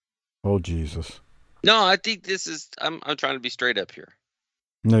 Oh, Jesus. No, I think this is... I'm trying to be straight up here.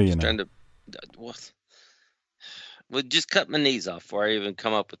 No, you're not. Trying to... What? Well, just cut my knees off before I even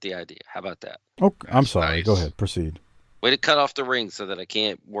come up with the idea. How about that? Oh, I'm sorry. Nice. Go ahead. Proceed. Way to cut off the ring so that I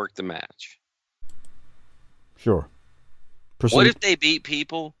can't work the match. Sure. Proceed. What if they beat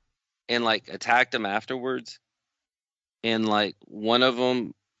people and, like, attacked them afterwards? And, like, one of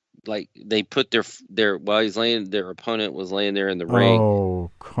them... Like they put their while he's laying, their opponent was laying there in the ring. Oh,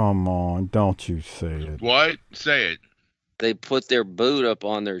 come on. Don't you say it. What? Say it. They put their boot up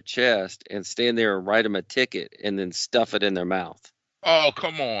on their chest and stand there and write them a ticket and then stuff it in their mouth. Oh,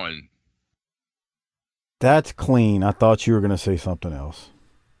 come on. That's clean. I thought you were going to say something else.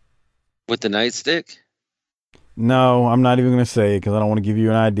 With the nightstick? No, I'm not even going to say it because I don't want to give you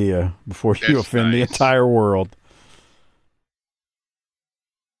an idea before you offend the entire world.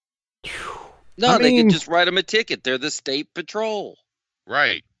 No, they could just write them a ticket. They're the State Patrol.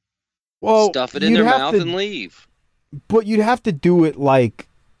 Right. Well, stuff it in their mouth and leave. But you'd have to do it like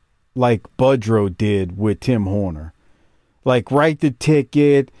Budrow did with Tim Horner. Like, write the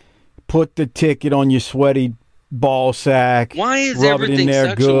ticket, put the ticket on your sweaty ball sack. Why is everything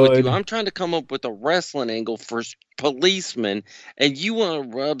sexual with you? I'm trying to come up with a wrestling angle for policemen, and you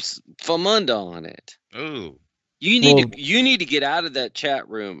want to rub Famunda on it. Ooh. You need to get out of that chat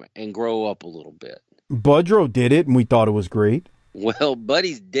room and grow up a little bit. Budrow did it, and we thought it was great. Well,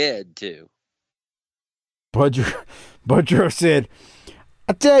 Buddy's dead, too. Budrow said,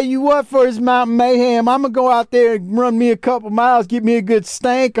 I tell you what, for his Mountain Mayhem, I'm going to go out there and run me a couple miles, get me a good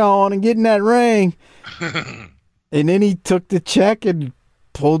stank on, and get in that ring. And then he took the check and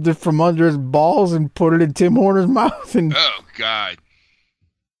pulled it from under his balls and put it in Tim Horner's mouth. And oh, God.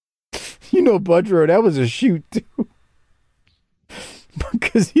 You know, Budrow, that was a shoot, too.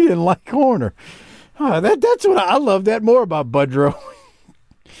 Because he didn't like Horner. That's what I love that more about Budrow.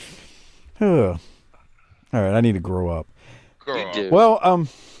 All right, I need to grow up. Well,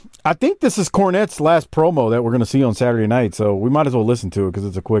 I think this is Cornette's last promo that we're going to see on Saturday night, so we might as well listen to it because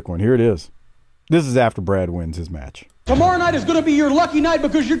it's a quick one. Here it is. This is after Brad wins his match. Tomorrow night is going to be your lucky night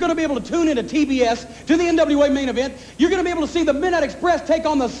because you're going to be able to tune into TBS, to the NWA main event. You're going to be able to see the Midnight Express take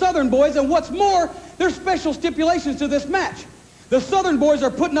on the Southern Boys, and what's more, there's special stipulations to this match. The Southern Boys are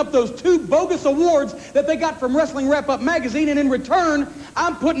putting up those 2 bogus awards that they got from Wrestling Wrap-Up magazine, and in return,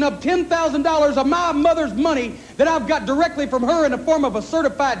 I'm putting up $10,000 of my mother's money that I've got directly from her in the form of a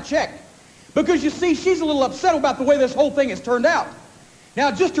certified check. Because you see, she's a little upset about the way this whole thing has turned out. Now,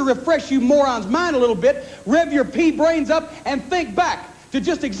 just to refresh you morons' mind a little bit, rev your pea brains up and think back to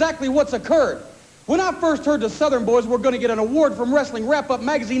just exactly what's occurred. When I first heard the Southern Boys were going to get an award from Wrestling Wrap-Up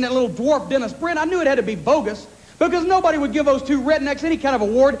magazine, that little dwarf Dennis Brent, I knew it had to be bogus because nobody would give those 2 rednecks any kind of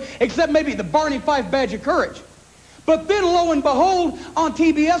award except maybe the Barney Fife Badge of Courage. But then, lo and behold, on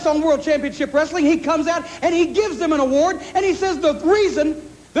TBS, on World Championship Wrestling, he comes out and he gives them an award, and he says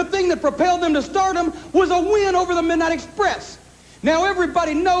the thing that propelled them to stardom was a win over the Midnight Express. Now,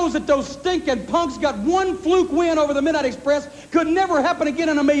 everybody knows that those stinking punks got one fluke win over the Midnight Express. Could never happen again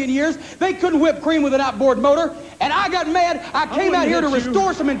in a million years. They couldn't whip cream with an outboard motor. And I got mad. I came out here to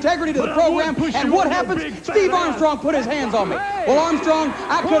restore some integrity to the program. And what happens? Steve Armstrong put his hands on me. Well, Armstrong,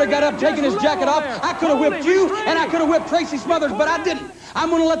 I could have got up, taken his jacket off. I could have whipped you, and I could have whipped Tracy Smothers, but I didn't.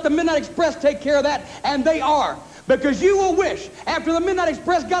 I'm going to let the Midnight Express take care of that, and they are. Because you will wish, after the Midnight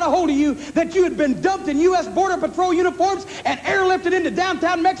Express got a hold of you, that you had been dumped in U.S. Border Patrol uniforms and airlifted into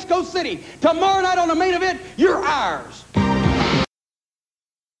downtown Mexico City. Tomorrow night on the main event, you're ours.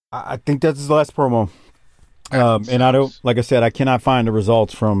 I think that's his last promo. And I don't, like I said, I cannot find the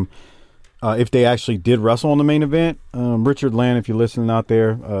results from if they actually did wrestle on the main event. Richard Land, if you're listening out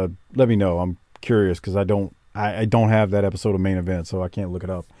there, let me know. I'm curious because I don't have that episode of Main Event, so I can't look it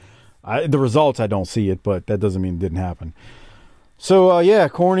up. The results, I don't see it, but that doesn't mean it didn't happen. So, yeah,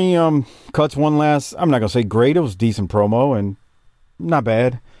 Corny cuts one last, I'm not going to say great. It was a decent promo and not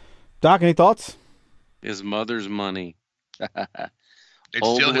bad. Doc, any thoughts? His mother's money. It's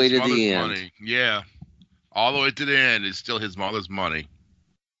all still the way his to mother's the end. money. Yeah. All the way to the end is still his mother's money.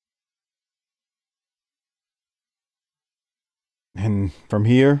 And from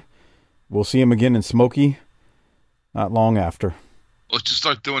here, we'll see him again in Smokey not long after. Let's just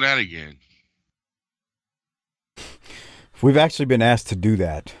start doing that again. We've actually been asked to do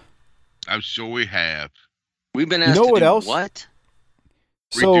that. I'm sure we have. We've been asked You know to what do else? what?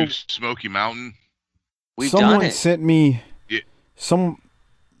 Redo Smoky Mountain. We've someone done it. sent me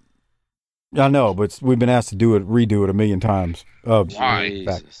I know, but we've been asked to redo it a million times. Why?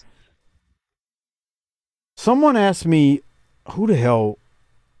 Back. Someone asked me, who the hell?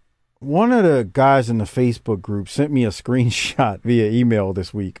 One of the guys in the Facebook group sent me a screenshot via email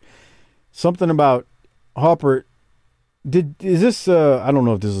this week. Something about Harper. Is this? I don't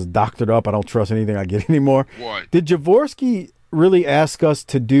know if this is doctored up. I don't trust anything I get anymore. What? Did Jaworski really ask us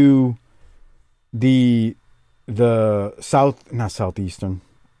to do the southeastern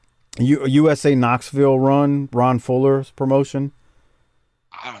USA Knoxville run, Ron Fuller's promotion?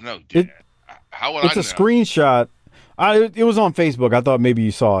 I don't know, dude. How would It's I a know? screenshot. It was on Facebook. I thought maybe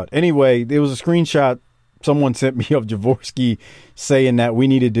you saw it. Anyway, it was a screenshot someone sent me of Jaworski saying that we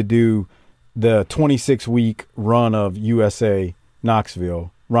needed to do the 26-week run of USA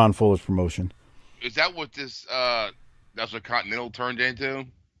Knoxville, Ron Fuller's promotion. Is that what this? That's what Continental turned into.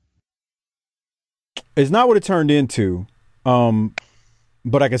 It's not what it turned into,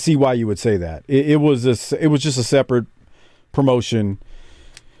 but I can see why you would say that. It was just a separate promotion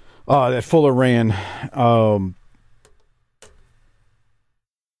that Fuller ran.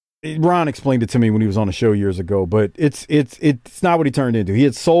 Ron explained it to me when he was on the show years ago, but it's not what he turned into. He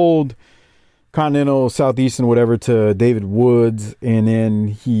had sold Continental, Southeastern, whatever, to David Woods, and then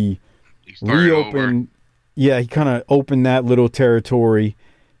he reopened. Yeah, he kind of opened that little territory,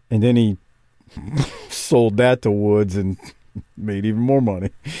 and then he sold that to Woods and made even more money.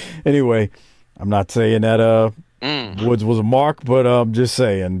 Anyway, I'm not saying that Woods was a mark, but I'm just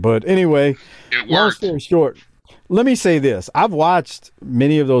saying. But anyway, long story short, let me say this. I've watched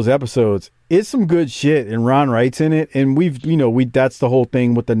many of those episodes. It's some good shit, and Ron Wright's in it. And that's the whole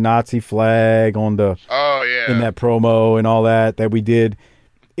thing with the Nazi flag on the in that promo and all that we did.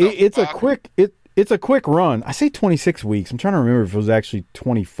 It's a quick run. I say 26 weeks. I'm trying to remember if it was actually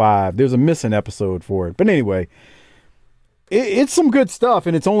 25. There's a missing episode for it. But anyway, it's some good stuff,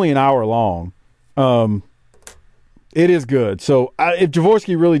 and it's only an hour long. It is good. So if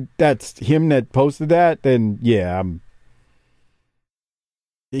Jaworski really, that's him that posted that, then yeah,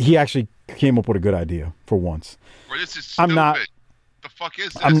 he actually came up with a good idea for once. Bro, this is stupid. The fuck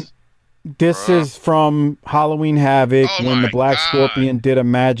is this? This is from Halloween Havoc when the Black Scorpion did a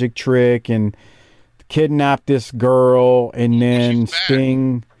magic trick and kidnapped this girl, and then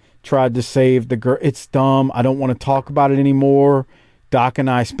Sting tried to save the girl. It's dumb. I don't want to talk about it anymore. Doc and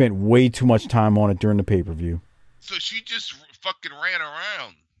I spent way too much time on it during the pay-per-view. So she just fucking ran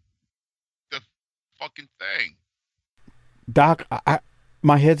around the fucking thing. Doc,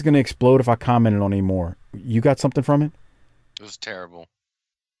 my head's going to explode if I commented on any more. You got something from it? It was terrible.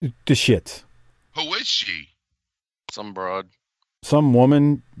 The shit. Who is she? Some broad. Some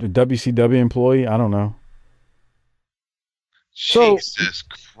woman, the WCW employee. I don't know. Jesus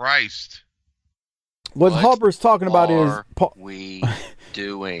Christ. What Harper's talking about is... What are we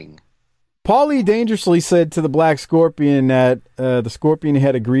doing? Paulie dangerously said to the Black Scorpion that the Scorpion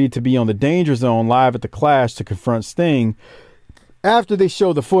had agreed to be on the Danger Zone live at the Clash to confront Sting. after they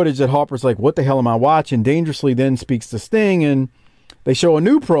show the footage that Harper's like, what the hell am I watching? Dangerously then speaks to Sting, and they show a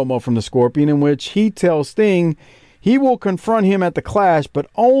new promo from the Scorpion in which he tells Sting he will confront him at the Clash, but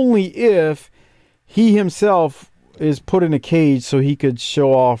only if he himself is put in a cage so he could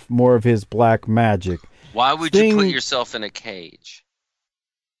show off more of his black magic. Why would you put yourself in a cage?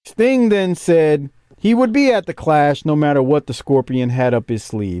 Sting then said he would be at the Clash no matter what the Scorpion had up his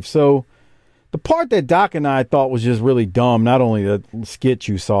sleeve. So the part that Doc and I thought was just really dumb, not only the skit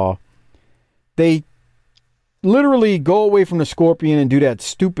you saw, they literally go away from the Scorpion and do that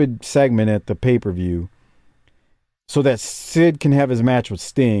stupid segment at the pay-per-view so that Sid can have his match with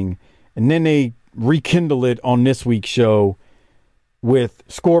Sting, and then they rekindle it on this week's show with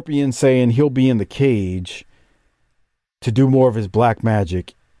Scorpion saying he'll be in the cage to do more of his black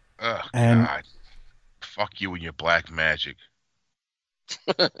magic. Oh, and God. Fuck you and your black magic.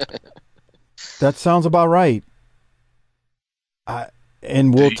 That sounds about right.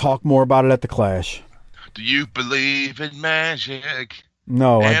 And we'll talk more about it at the Clash. Do you believe in magic?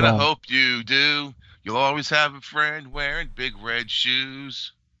 No, I and don't. I hope you do. You'll always have a friend wearing big red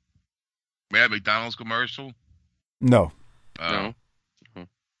shoes. Remember that McDonald's commercial? No. No.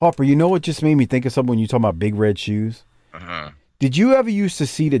 Harper, you know what just made me think of something when you talk about big red shoes? Uh-huh. Did you ever used to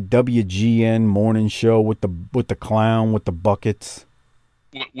see the WGN morning show with the clown with the buckets?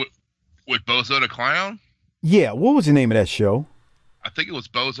 With Bozo the Clown? Yeah, what was the name of that show? I think it was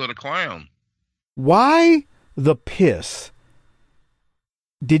Bozo the Clown. Why the piss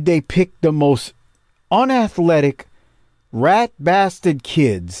did they pick the most unathletic, rat bastard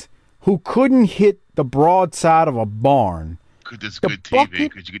kids who couldn't hit the broadside of a barn? Because it's good TV,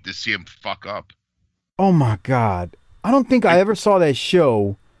 because you get to see him fuck up. Oh my God. I don't think I ever saw that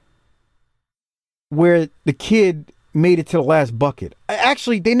show where the kid made it to the last bucket.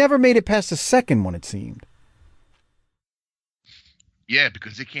 Actually, they never made it past the second one, it seemed. Yeah,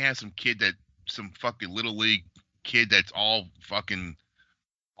 because they can't have some fucking little league kid that's all fucking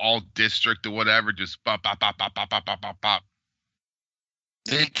all district or whatever, just pop, pop, pop, pop, pop, pop, pop, pop, pop.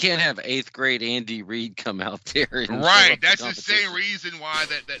 They can't have 8th grade Andy Reid come out there. And right, that's the same reason why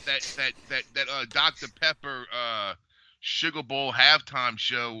that Dr. Pepper Sugar Bowl halftime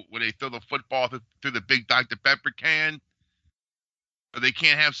show where they throw the football through the big Dr. Pepper can. But they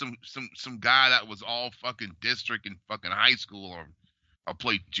can't have some guy that was all fucking district and fucking high school or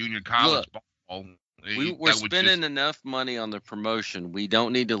played junior college ball. We're spending enough money on the promotion. We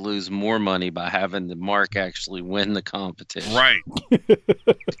don't need to lose more money by having the Mark actually win the competition. Right.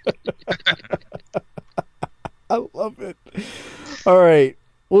 I love it. All right.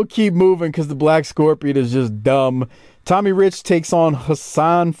 We'll keep moving because the Black Scorpion is just dumb. Tommy Rich takes on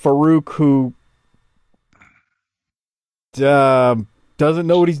Hassan Farouk, who doesn't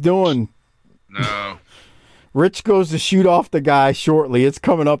know what he's doing. No. Rich goes to shoot off the guy shortly. It's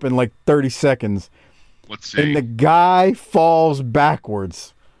coming up in like 30 seconds. Let's see. And the guy falls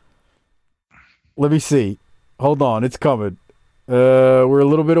backwards. Let me see. Hold on. It's coming. We're a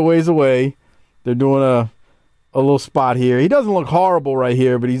little bit of ways away. They're doing a little spot here. He doesn't look horrible right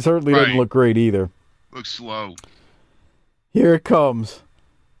here, but he certainly doesn't look great either. Looks slow. Here it comes.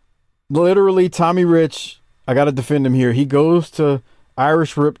 Literally, Tommy Rich, I got to defend him here. He goes to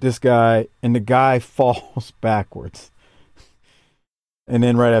Irish Rip this guy, and the guy falls backwards. And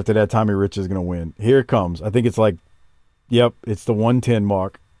then right after that, Tommy Rich is going to win. Here it comes. I think it's like, yep, it's the 110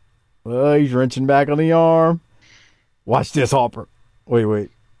 mark. He's wrenching back on the arm. Watch this, Harper.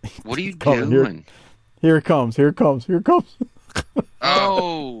 Wait. What are you doing? Here it comes. Here it comes.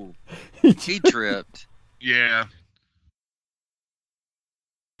 Oh, he tripped. Yeah.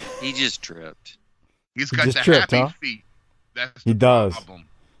 He just tripped. He's got the happy feet. That's he does. Problem.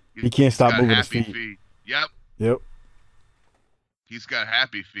 He can't stop moving his feet. Yep. He's got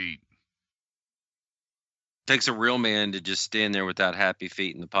happy feet. Takes a real man to just stand there without happy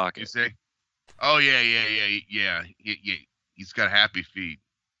feet in the pocket. You see? Oh yeah. He's got happy feet.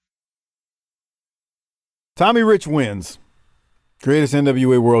 Tommy Rich wins. Greatest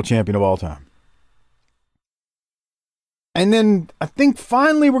NWA World Champion of all time. And then I think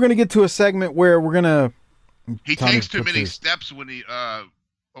finally we're going to get to a segment where we're going to... He takes too many steps when he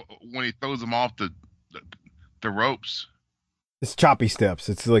throws them off the ropes. It's choppy steps.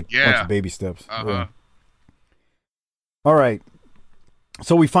 It's like a bunch of baby steps. Uh-huh. Yeah. All right.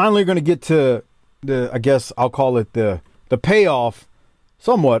 So we finally are going to get to I guess I'll call it the payoff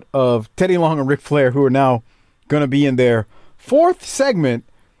somewhat of Teddy Long and Ric Flair, who are now going to be in their fourth segment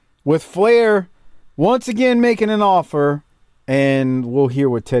with Flair once again making an offer and we'll hear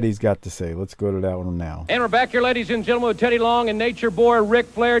what Teddy's got to say. Let's go to that one now. And we're back here, ladies and gentlemen, with Teddy Long and Nature Boy Ric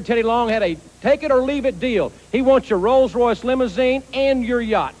Flair. Teddy Long had a take-it-or-leave-it deal. He wants your Rolls-Royce limousine and your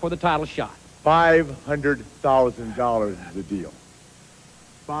yacht for the title shot. $500,000 is the deal.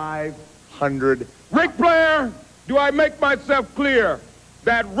 500. Ric Flair, do I make myself clear?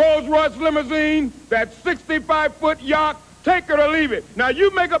 That Rolls-Royce limousine, that 65-foot yacht, take it or leave it. Now,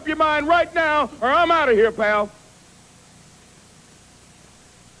 you make up your mind right now, or I'm out of here, pal.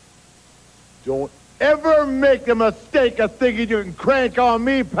 Don't ever make a mistake of thinking you can crank on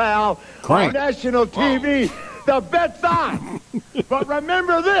me, pal. Crank. On national TV, the bet's on. But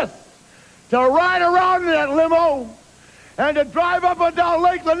remember this, to ride around in that limo and to drive up and down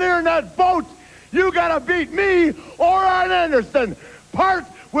Lake Lanier in that boat, you gotta beat me or Arn Anderson. Part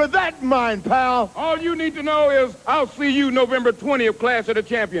with that in mind, pal. All you need to know is I'll see you November 20th, Clash of the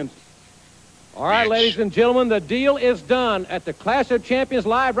Champions. All right, ladies and gentlemen, the deal is done. At the Clash of Champions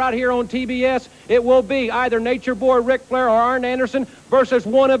live right here on TBS, it will be either Nature Boy Ric Flair or Arn Anderson versus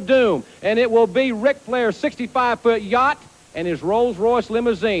One of Doom. And it will be Ric Flair's 65-foot yacht and his Rolls-Royce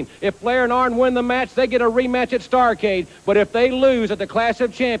limousine. If Flair and Arn win the match, they get a rematch at Starrcade. But if they lose at the Clash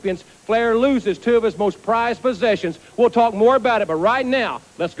of Champions, Flair loses two of his most prized possessions. We'll talk more about it, but right now,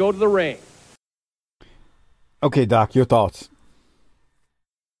 let's go to the ring. Okay, Doc, your thoughts.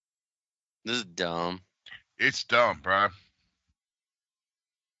 This is dumb. It's dumb, bro.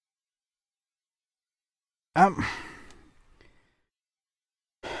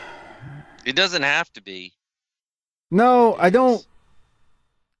 It doesn't have to be. No, I don't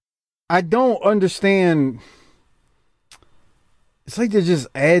understand. It's like they're just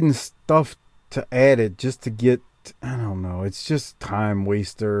adding stuff to add it just to get, I don't know. It's just time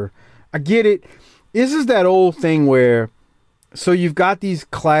waster. I get it. This is that old thing where, so you've got these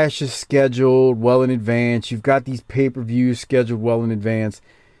clashes scheduled well in advance. You've got these pay-per-views scheduled well in advance.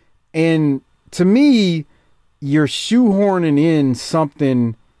 And to me, you're shoehorning in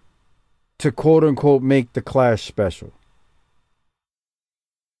something to quote-unquote make the Clash special.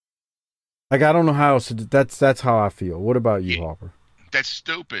 Like, I don't know how else to, that's how I feel. What about you, Harper? That's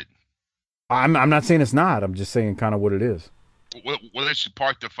stupid. I'm not saying it's not. I'm just saying kind of what it is. Well, they should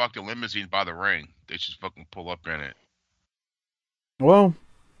park the fucking limousine by the ring. They should fucking pull up in it. Well,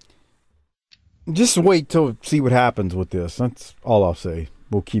 just wait till see what happens with this. That's all I'll say.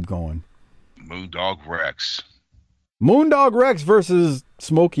 We'll keep going. Moondog Rex. Moondog Rex versus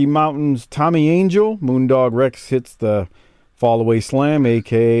Smoky Mountain's Tommy Angel. Moondog Rex hits the fallaway slam,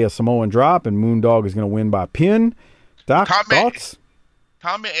 a.k.a. a Samoan drop, and Moondog is going to win by pin. Doc, thoughts?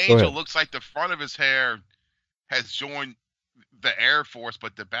 Tommy Angel looks like the front of his hair has joined the Air Force,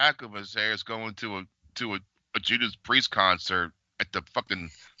 but the back of his hair is going to a Judas Priest concert at the fucking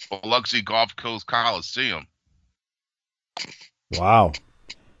Biloxi Gulf Coast Coliseum. Wow.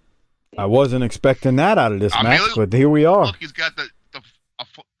 I wasn't expecting that out of this match, but here we are. Look, he's got a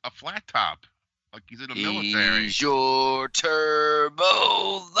flat top. Like he's in the military. He's your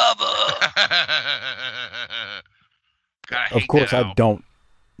turbo lover. Of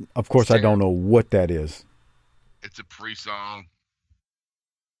course I don't know what that is. It's a Priest song.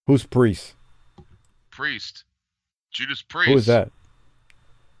 Who's Priest? Priest. Judas Priest. Who is that?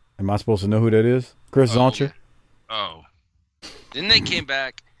 Am I supposed to know who that is? Chris Zoncher? Oh. Then they came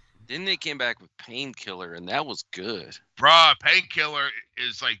back with Painkiller, and that was good. Bruh, Painkiller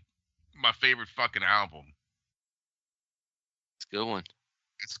is like my favorite fucking album. It's a good one.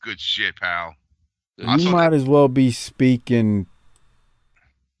 It's good shit, pal. You might as well be speaking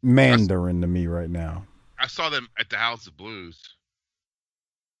Mandarin to me right now. I saw them at the House of Blues.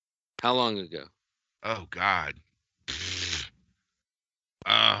 How long ago? Oh, God.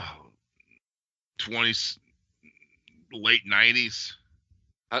 20s, late 90s.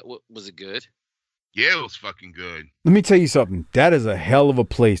 Was it good? Yeah, it was fucking good. Let me tell you something. That is a hell of a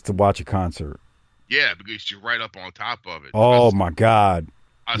place to watch a concert. Yeah, because you're right up on top of it. Oh, my God.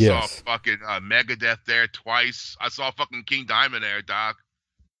 I saw fucking Megadeth there twice. I saw fucking King Diamond there, Doc.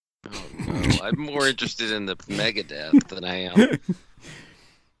 Oh, no. I'm more interested in the Megadeth than I am.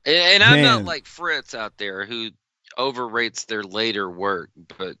 And I'm not like Fritz out there who overrates their later work,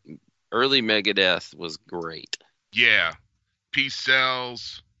 but early Megadeth was great. Yeah. Peace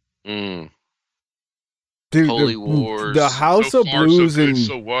Cells. Dude, Holy Wars. The House of Blues so good,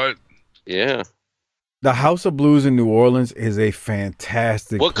 so what? Yeah. The House of Blues in New Orleans is a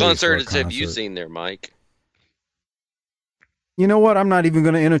fantastic What place concerts have you seen there, Mike? You know what? I'm not even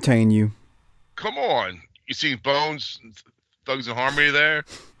going to entertain you. Come on. You seen Bones, Thugs and Harmony there?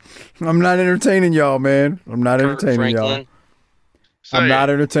 I'm not entertaining y'all, man. I'm not entertaining y'all. I'm not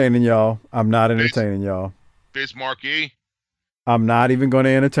entertaining y'all. I'm not entertaining y'all. Biz Markie? I'm not even going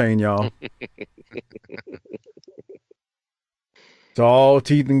to entertain y'all. It's all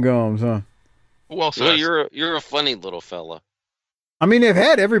teeth and gums, huh? Well, you're a funny little fella. I mean, they've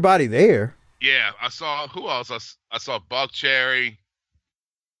had everybody there. Yeah, I saw who else? I saw Buck Cherry.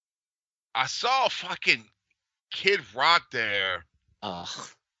 I saw fucking Kid Rock there. Ugh.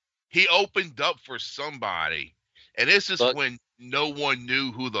 He opened up for somebody, and this is when no one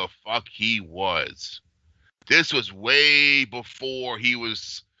knew who the fuck he was. This was way before he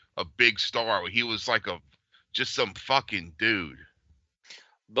was a big star. He was like just some fucking dude.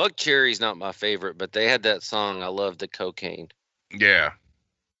 Buck Cherry's not my favorite, but they had that song, I Love the Cocaine. Yeah.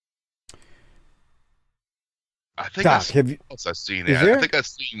 I think Doc, I've seen that. I think I've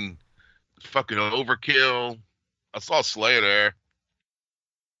seen fucking Overkill. I saw Slayer there.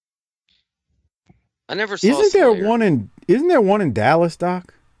 I never saw Isn't there Slayer. one in Dallas,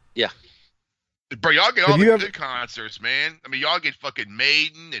 Doc? Yeah. Bro, y'all get all the good concerts, man. I mean, y'all get fucking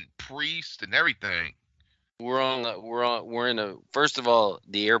Maiden and Priest and everything. We're in a, first of all,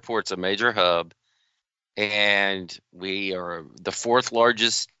 the airport's a major hub, and we are the fourth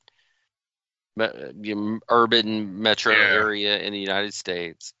largest urban metro area in the United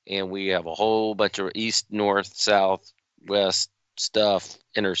States, and we have a whole bunch of east, north, south, west stuff,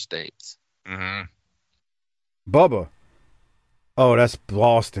 interstates. Mm-hmm. Bubba. Oh, that's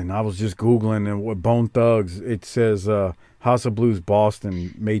Boston. I was just Googling, and what Bone Thugs, it says House of Blues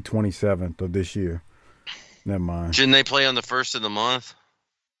Boston, May 27th of this year. Never mind. Shouldn't they play on the first of the month?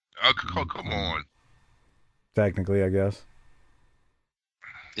 Oh, come on. Technically, I guess.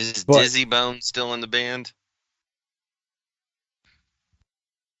 Is Dizzy Bone still in the band?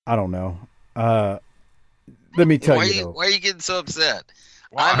 I don't know. Let me tell you, though. Why are you getting so upset?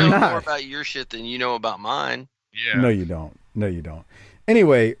 Why? I know more about your shit than you know about mine. Yeah. No, you don't.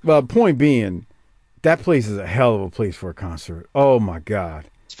 Anyway, point being, that place is a hell of a place for a concert. Oh, my God.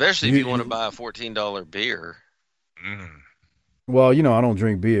 Especially if you want to buy a $14 beer. Mm. Well, I don't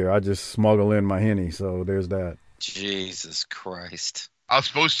drink beer. I just smuggle in my Henny, so there's that. Jesus Christ. I was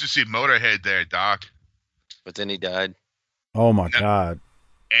supposed to see Motorhead there, Doc. But then he died. Oh, my God.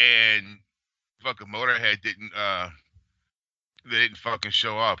 And fucking Motorhead didn't fucking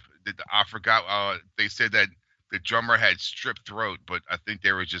show up. I forgot. They said that the drummer had strep throat, but I think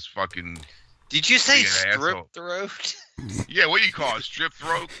they were just fucking... Did you say strip throat? Yeah, what do you call it? Strip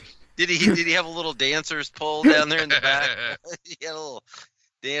throat? Did he have a little dancer's pole down there in the back? He had a little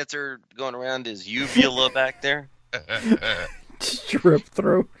dancer going around his uvula back there. Strip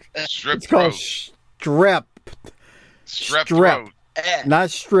throat. Strip it's throat. Called strep. Strep throat.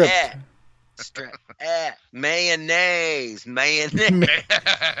 Not strip. Mayonnaise.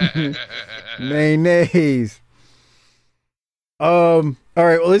 Mayonnaise. All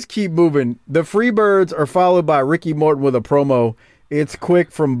right, well, let's keep moving. The Freebirds are followed by Ricky Morton with a promo. It's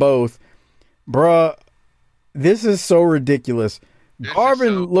quick from both. Bruh, this is so ridiculous.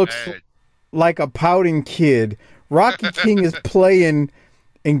 Garvin looks like a pouting kid. Rocky King is playing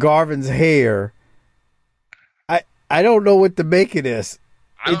in Garvin's hair. I don't know what to make of this.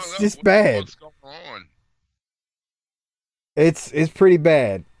 It's just bad. What's going on? It's pretty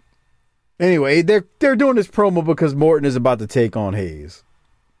bad. Anyway, they're doing this promo because Morton is about to take on Hayes.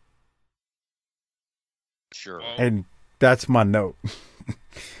 Sure. And that's my note.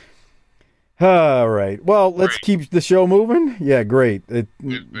 All right. Well, let's keep the show moving. Yeah, great.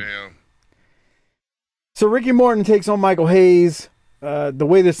 So Ricky Morton takes on Michael Hayes. The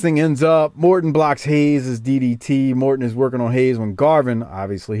way this thing ends up, Morton blocks Hayes' DDT. Morton is working on Hayes when Garvin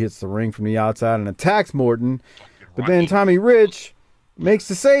obviously hits the ring from the outside and attacks Morton. But then Tommy Rich makes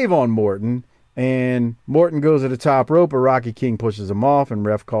the save on Morton, and Morton goes to the top rope, but Rocky King pushes him off, and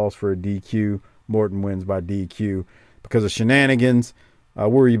ref calls for a DQ. Morton wins by DQ because of shenanigans.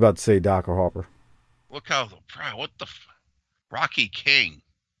 What were you about to say, Doc or Harper? Look how what the Rocky King.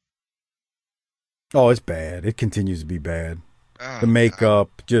 Oh, it's bad. It continues to be bad. Oh, the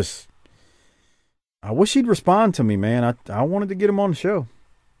makeup, just... I wish he'd respond to me, man. I wanted to get him on the show.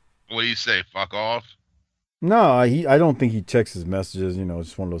 What do you say? Fuck off? No, I don't think he checks his messages. It's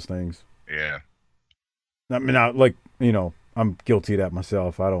just one of those things. Yeah. I mean, I'm guilty of that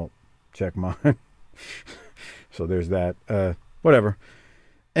myself. I don't check mine. So there's that. Whatever.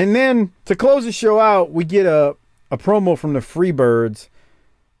 And then to close the show out, we get a promo from the Freebirds.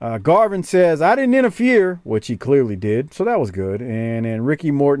 Garvin says, I didn't interfere, which he clearly did, so that was good. And then Ricky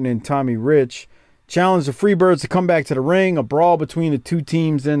Morton and Tommy Rich challenge the Freebirds to come back to the ring. A brawl between the two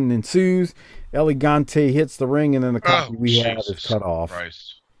teams then ensues. Elegante hits the ring, and then the copy we have is cut off.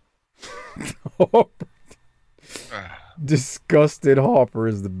 Disgusted Harper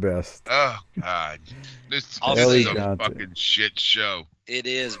is the best. Oh God, this Also, is a Dante. fucking shit show. It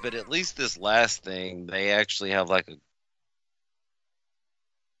is, but at least this last thing, they actually have like a.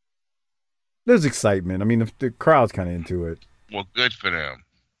 There's excitement. I mean, the crowd's kind of into it. Well, good for them.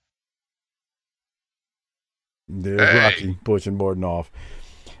 There's Hey. Rocky pushing Morton off.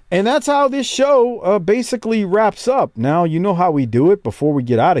 And that's how this show basically wraps up. Now, you know how we do it. Before we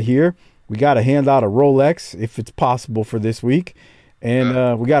get out of here, we got to hand out a Rolex, if it's possible, for this week.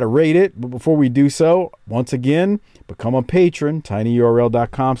 And we got to rate it. But before we do so, once again, become a patron.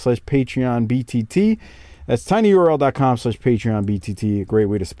 tinyurl.com/PatreonBTT. That's tinyurl.com/PatreonBTT. A great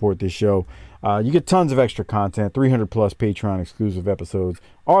way to support this show. You get tons of extra content. 300 plus Patreon exclusive episodes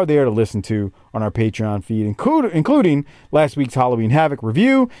are there to listen to on our Patreon feed, including last week's Halloween Havoc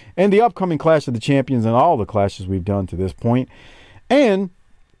review and the upcoming Clash of the Champions and all the clashes we've done to this point. And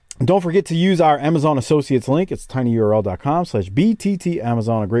don't forget to use our Amazon Associates link. It's tinyurl.com/BTT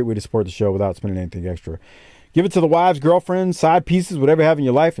Amazon. A great way to support the show without spending anything extra. Give it to the wives, girlfriends, side pieces, whatever you have in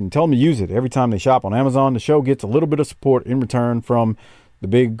your life, and tell them to use it. Every time they shop on Amazon, the show gets a little bit of support in return from the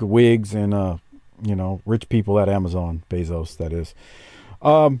big wigs and, rich people at Amazon, Bezos, that is.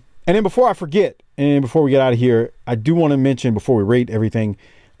 And then before I forget, and before we get out of here, I do want to mention before we rate everything,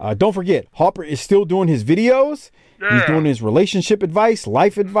 don't forget, Harper is still doing his videos. Yeah. He's doing his relationship advice,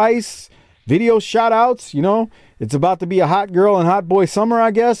 life advice, video shout outs. You know, it's about to be a hot girl and hot boy summer, I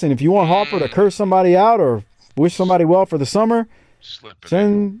guess. And if you want Harper to curse somebody out or wish somebody well for the summer, slip it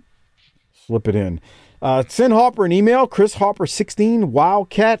in. Send Harper an email,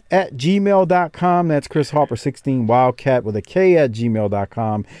 chrisharper16wildcat@gmail.com. That's chrisharper16wildcat with a K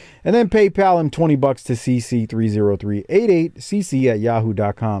 @gmail.com. And then PayPal him $20 to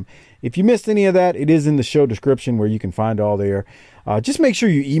cc30388cc@yahoo.com. If you missed any of that, it is in the show description where you can find all there. Just make sure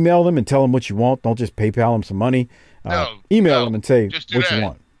you email them and tell them what you want. Don't just PayPal them some money. Email them and say what you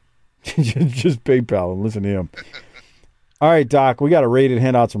want. Just PayPal them. Listen to him. All right, Doc, we got to rate it,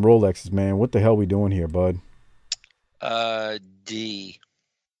 hand out some Rolexes, man. What the hell we doing here, bud? D.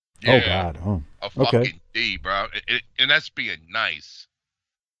 Yeah, oh, God. Oh. A fucking D, bro. And that's being nice.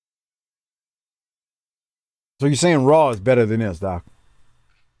 So you're saying Raw is better than this, Doc?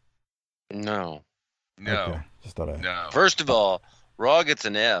 No. Okay. Just thought No. First of all, Raw gets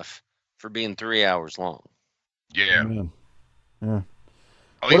an F for being 3 hours long. Yeah. Man. Yeah.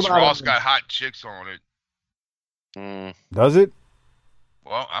 At least Raw's got hot chicks on it. Does it?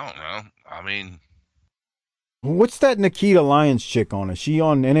 Well, I don't know. I mean, what's that Nikita Lyons chick on? Is she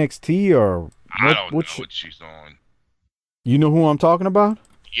on NXT or? I don't know what she's on. You know who I'm talking about?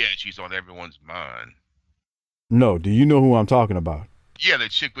 Yeah, she's on everyone's mind. No, do you know who I'm talking about? Yeah, the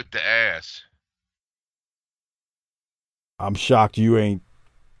chick with the ass. I'm shocked you ain't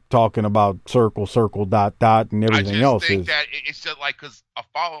talking about circle, dot, and everything else. I just think that it's just like, because I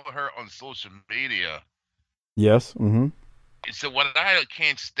follow her on social media. Yes. Mm-hmm. And so what I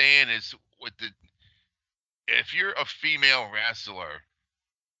can't stand is if you're a female wrestler,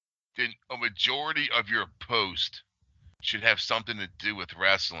 then a majority of your post should have something to do with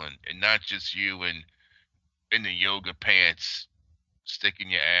wrestling and not just you in the yoga pants sticking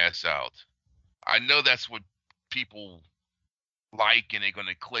your ass out. I know that's what people like and they're going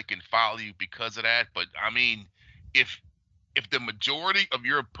to click and follow you because of that. But I mean, if the majority of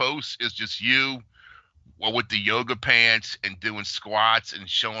your posts is just you with the yoga pants and doing squats and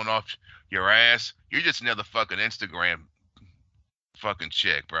showing off your ass, you're just another fucking Instagram fucking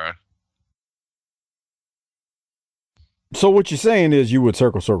chick, bro. So what you're saying is you would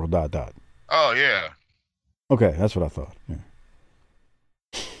circle, dot. Oh, yeah. Okay, that's what I thought. Yeah.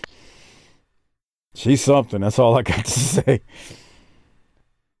 She's something. That's all I got to say.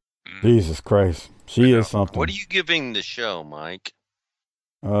 Jesus Christ. She is something. What are you giving the show, Mike?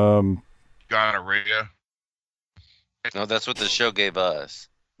 Gonorrhea. No, that's what the show gave us.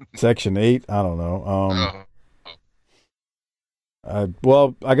 Section 8? I don't know.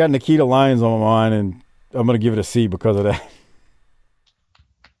 Well, I got Nikita Lyons on my mind, and I'm going to give it a C because of that.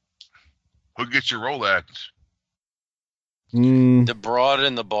 Who gets your Rolex? The broad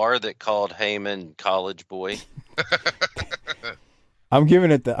in the bar that called Heyman college boy. I'm giving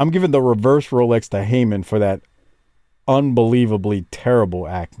the reverse Rolex to Heyman for that unbelievably terrible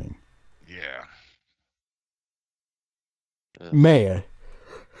acting. Yeah. Man.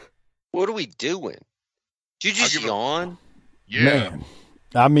 What are we doing? Did you just yawn? Yeah. Man.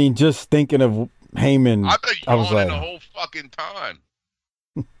 I mean, just thinking of Heyman, I was like, the whole fucking time.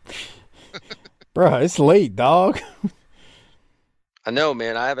 Bruh, it's late, dog. I know,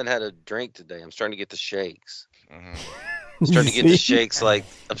 man. I haven't had a drink today. I'm starting to get the shakes. I'm starting to get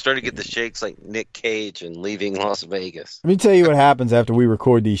the shakes like Nick Cage and Leaving Las Vegas. Let me tell you what happens after we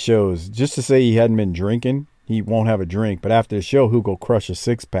record these shows. Just to say he hadn't been drinking, he won't have a drink. But after the show, he'll go crush a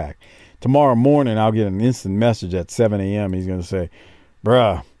 6-pack. Tomorrow morning, I'll get an instant message at 7 a.m. He's going to say,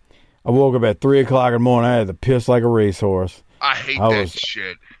 bruh, I woke up at 3 o'clock in the morning. I had to piss like a racehorse. I hate that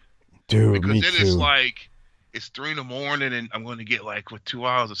shit. Dude, because me then too. it's like, it's 3 in the morning and I'm going to get like, 2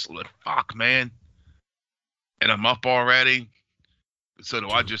 hours of sleep. Fuck, man. And I'm up already. So do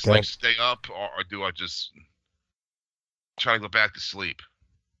I just stay up or do I just try to go back to sleep?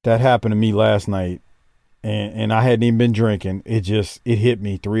 That happened to me last night, and I hadn't even been drinking. It hit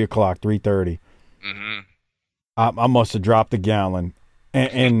me 3 o'clock, 3:30. Mm-hmm. I must have dropped a gallon,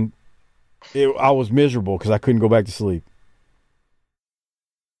 and I was miserable because I couldn't go back to sleep.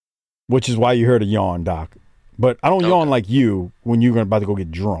 Which is why you heard a yawn, Doc. But I don't yawn like you when you're about to go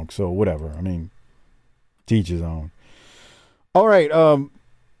get drunk. So whatever. I mean, teach his own. All right,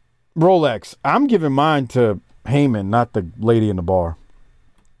 Rolex. I'm giving mine to Heyman, not the lady in the bar.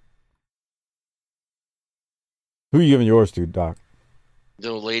 Who are you giving yours to, Doc?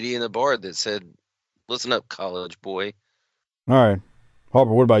 The lady in the bar that said, "Listen up, college boy." All right,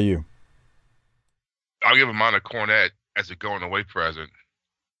 Harper. What about you? I'll give mine a Cornette as a going away present.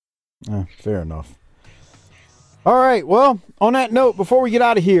 Fair enough. All right, well, on that note, before we get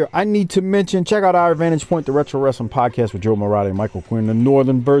out of here, I need to mention, check out our Vantage Point, the Retro Wrestling Podcast with Joe Murata and Michael Quinn, the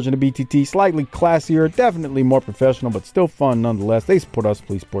northern version of BTT, slightly classier, definitely more professional, but still fun nonetheless. They support us,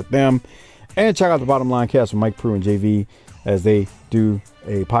 please support them. And check out the Bottom Line Cast with Mike Prue and JV as they do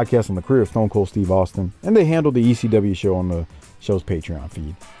a podcast on the career of Stone Cold Steve Austin, and they handle the ECW show on the show's Patreon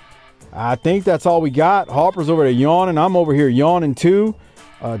feed. I think that's all we got. Harper's over there yawning. I'm over here yawning too.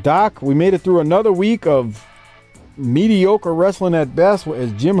 Doc, we made it through another week of mediocre wrestling at best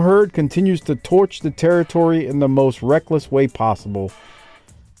as Jim Herd continues to torch the territory in the most reckless way possible.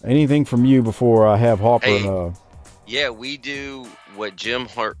 Anything from you before I have Harper? Hey, yeah, we do what Jim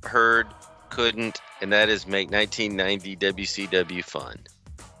Herd couldn't, and that is make 1990 WCW fun.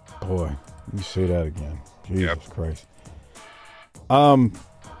 Boy, you say that again. Jesus Christ.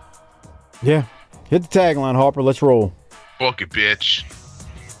 Yeah, hit the tagline, Harper. Let's roll. Book it, bitch.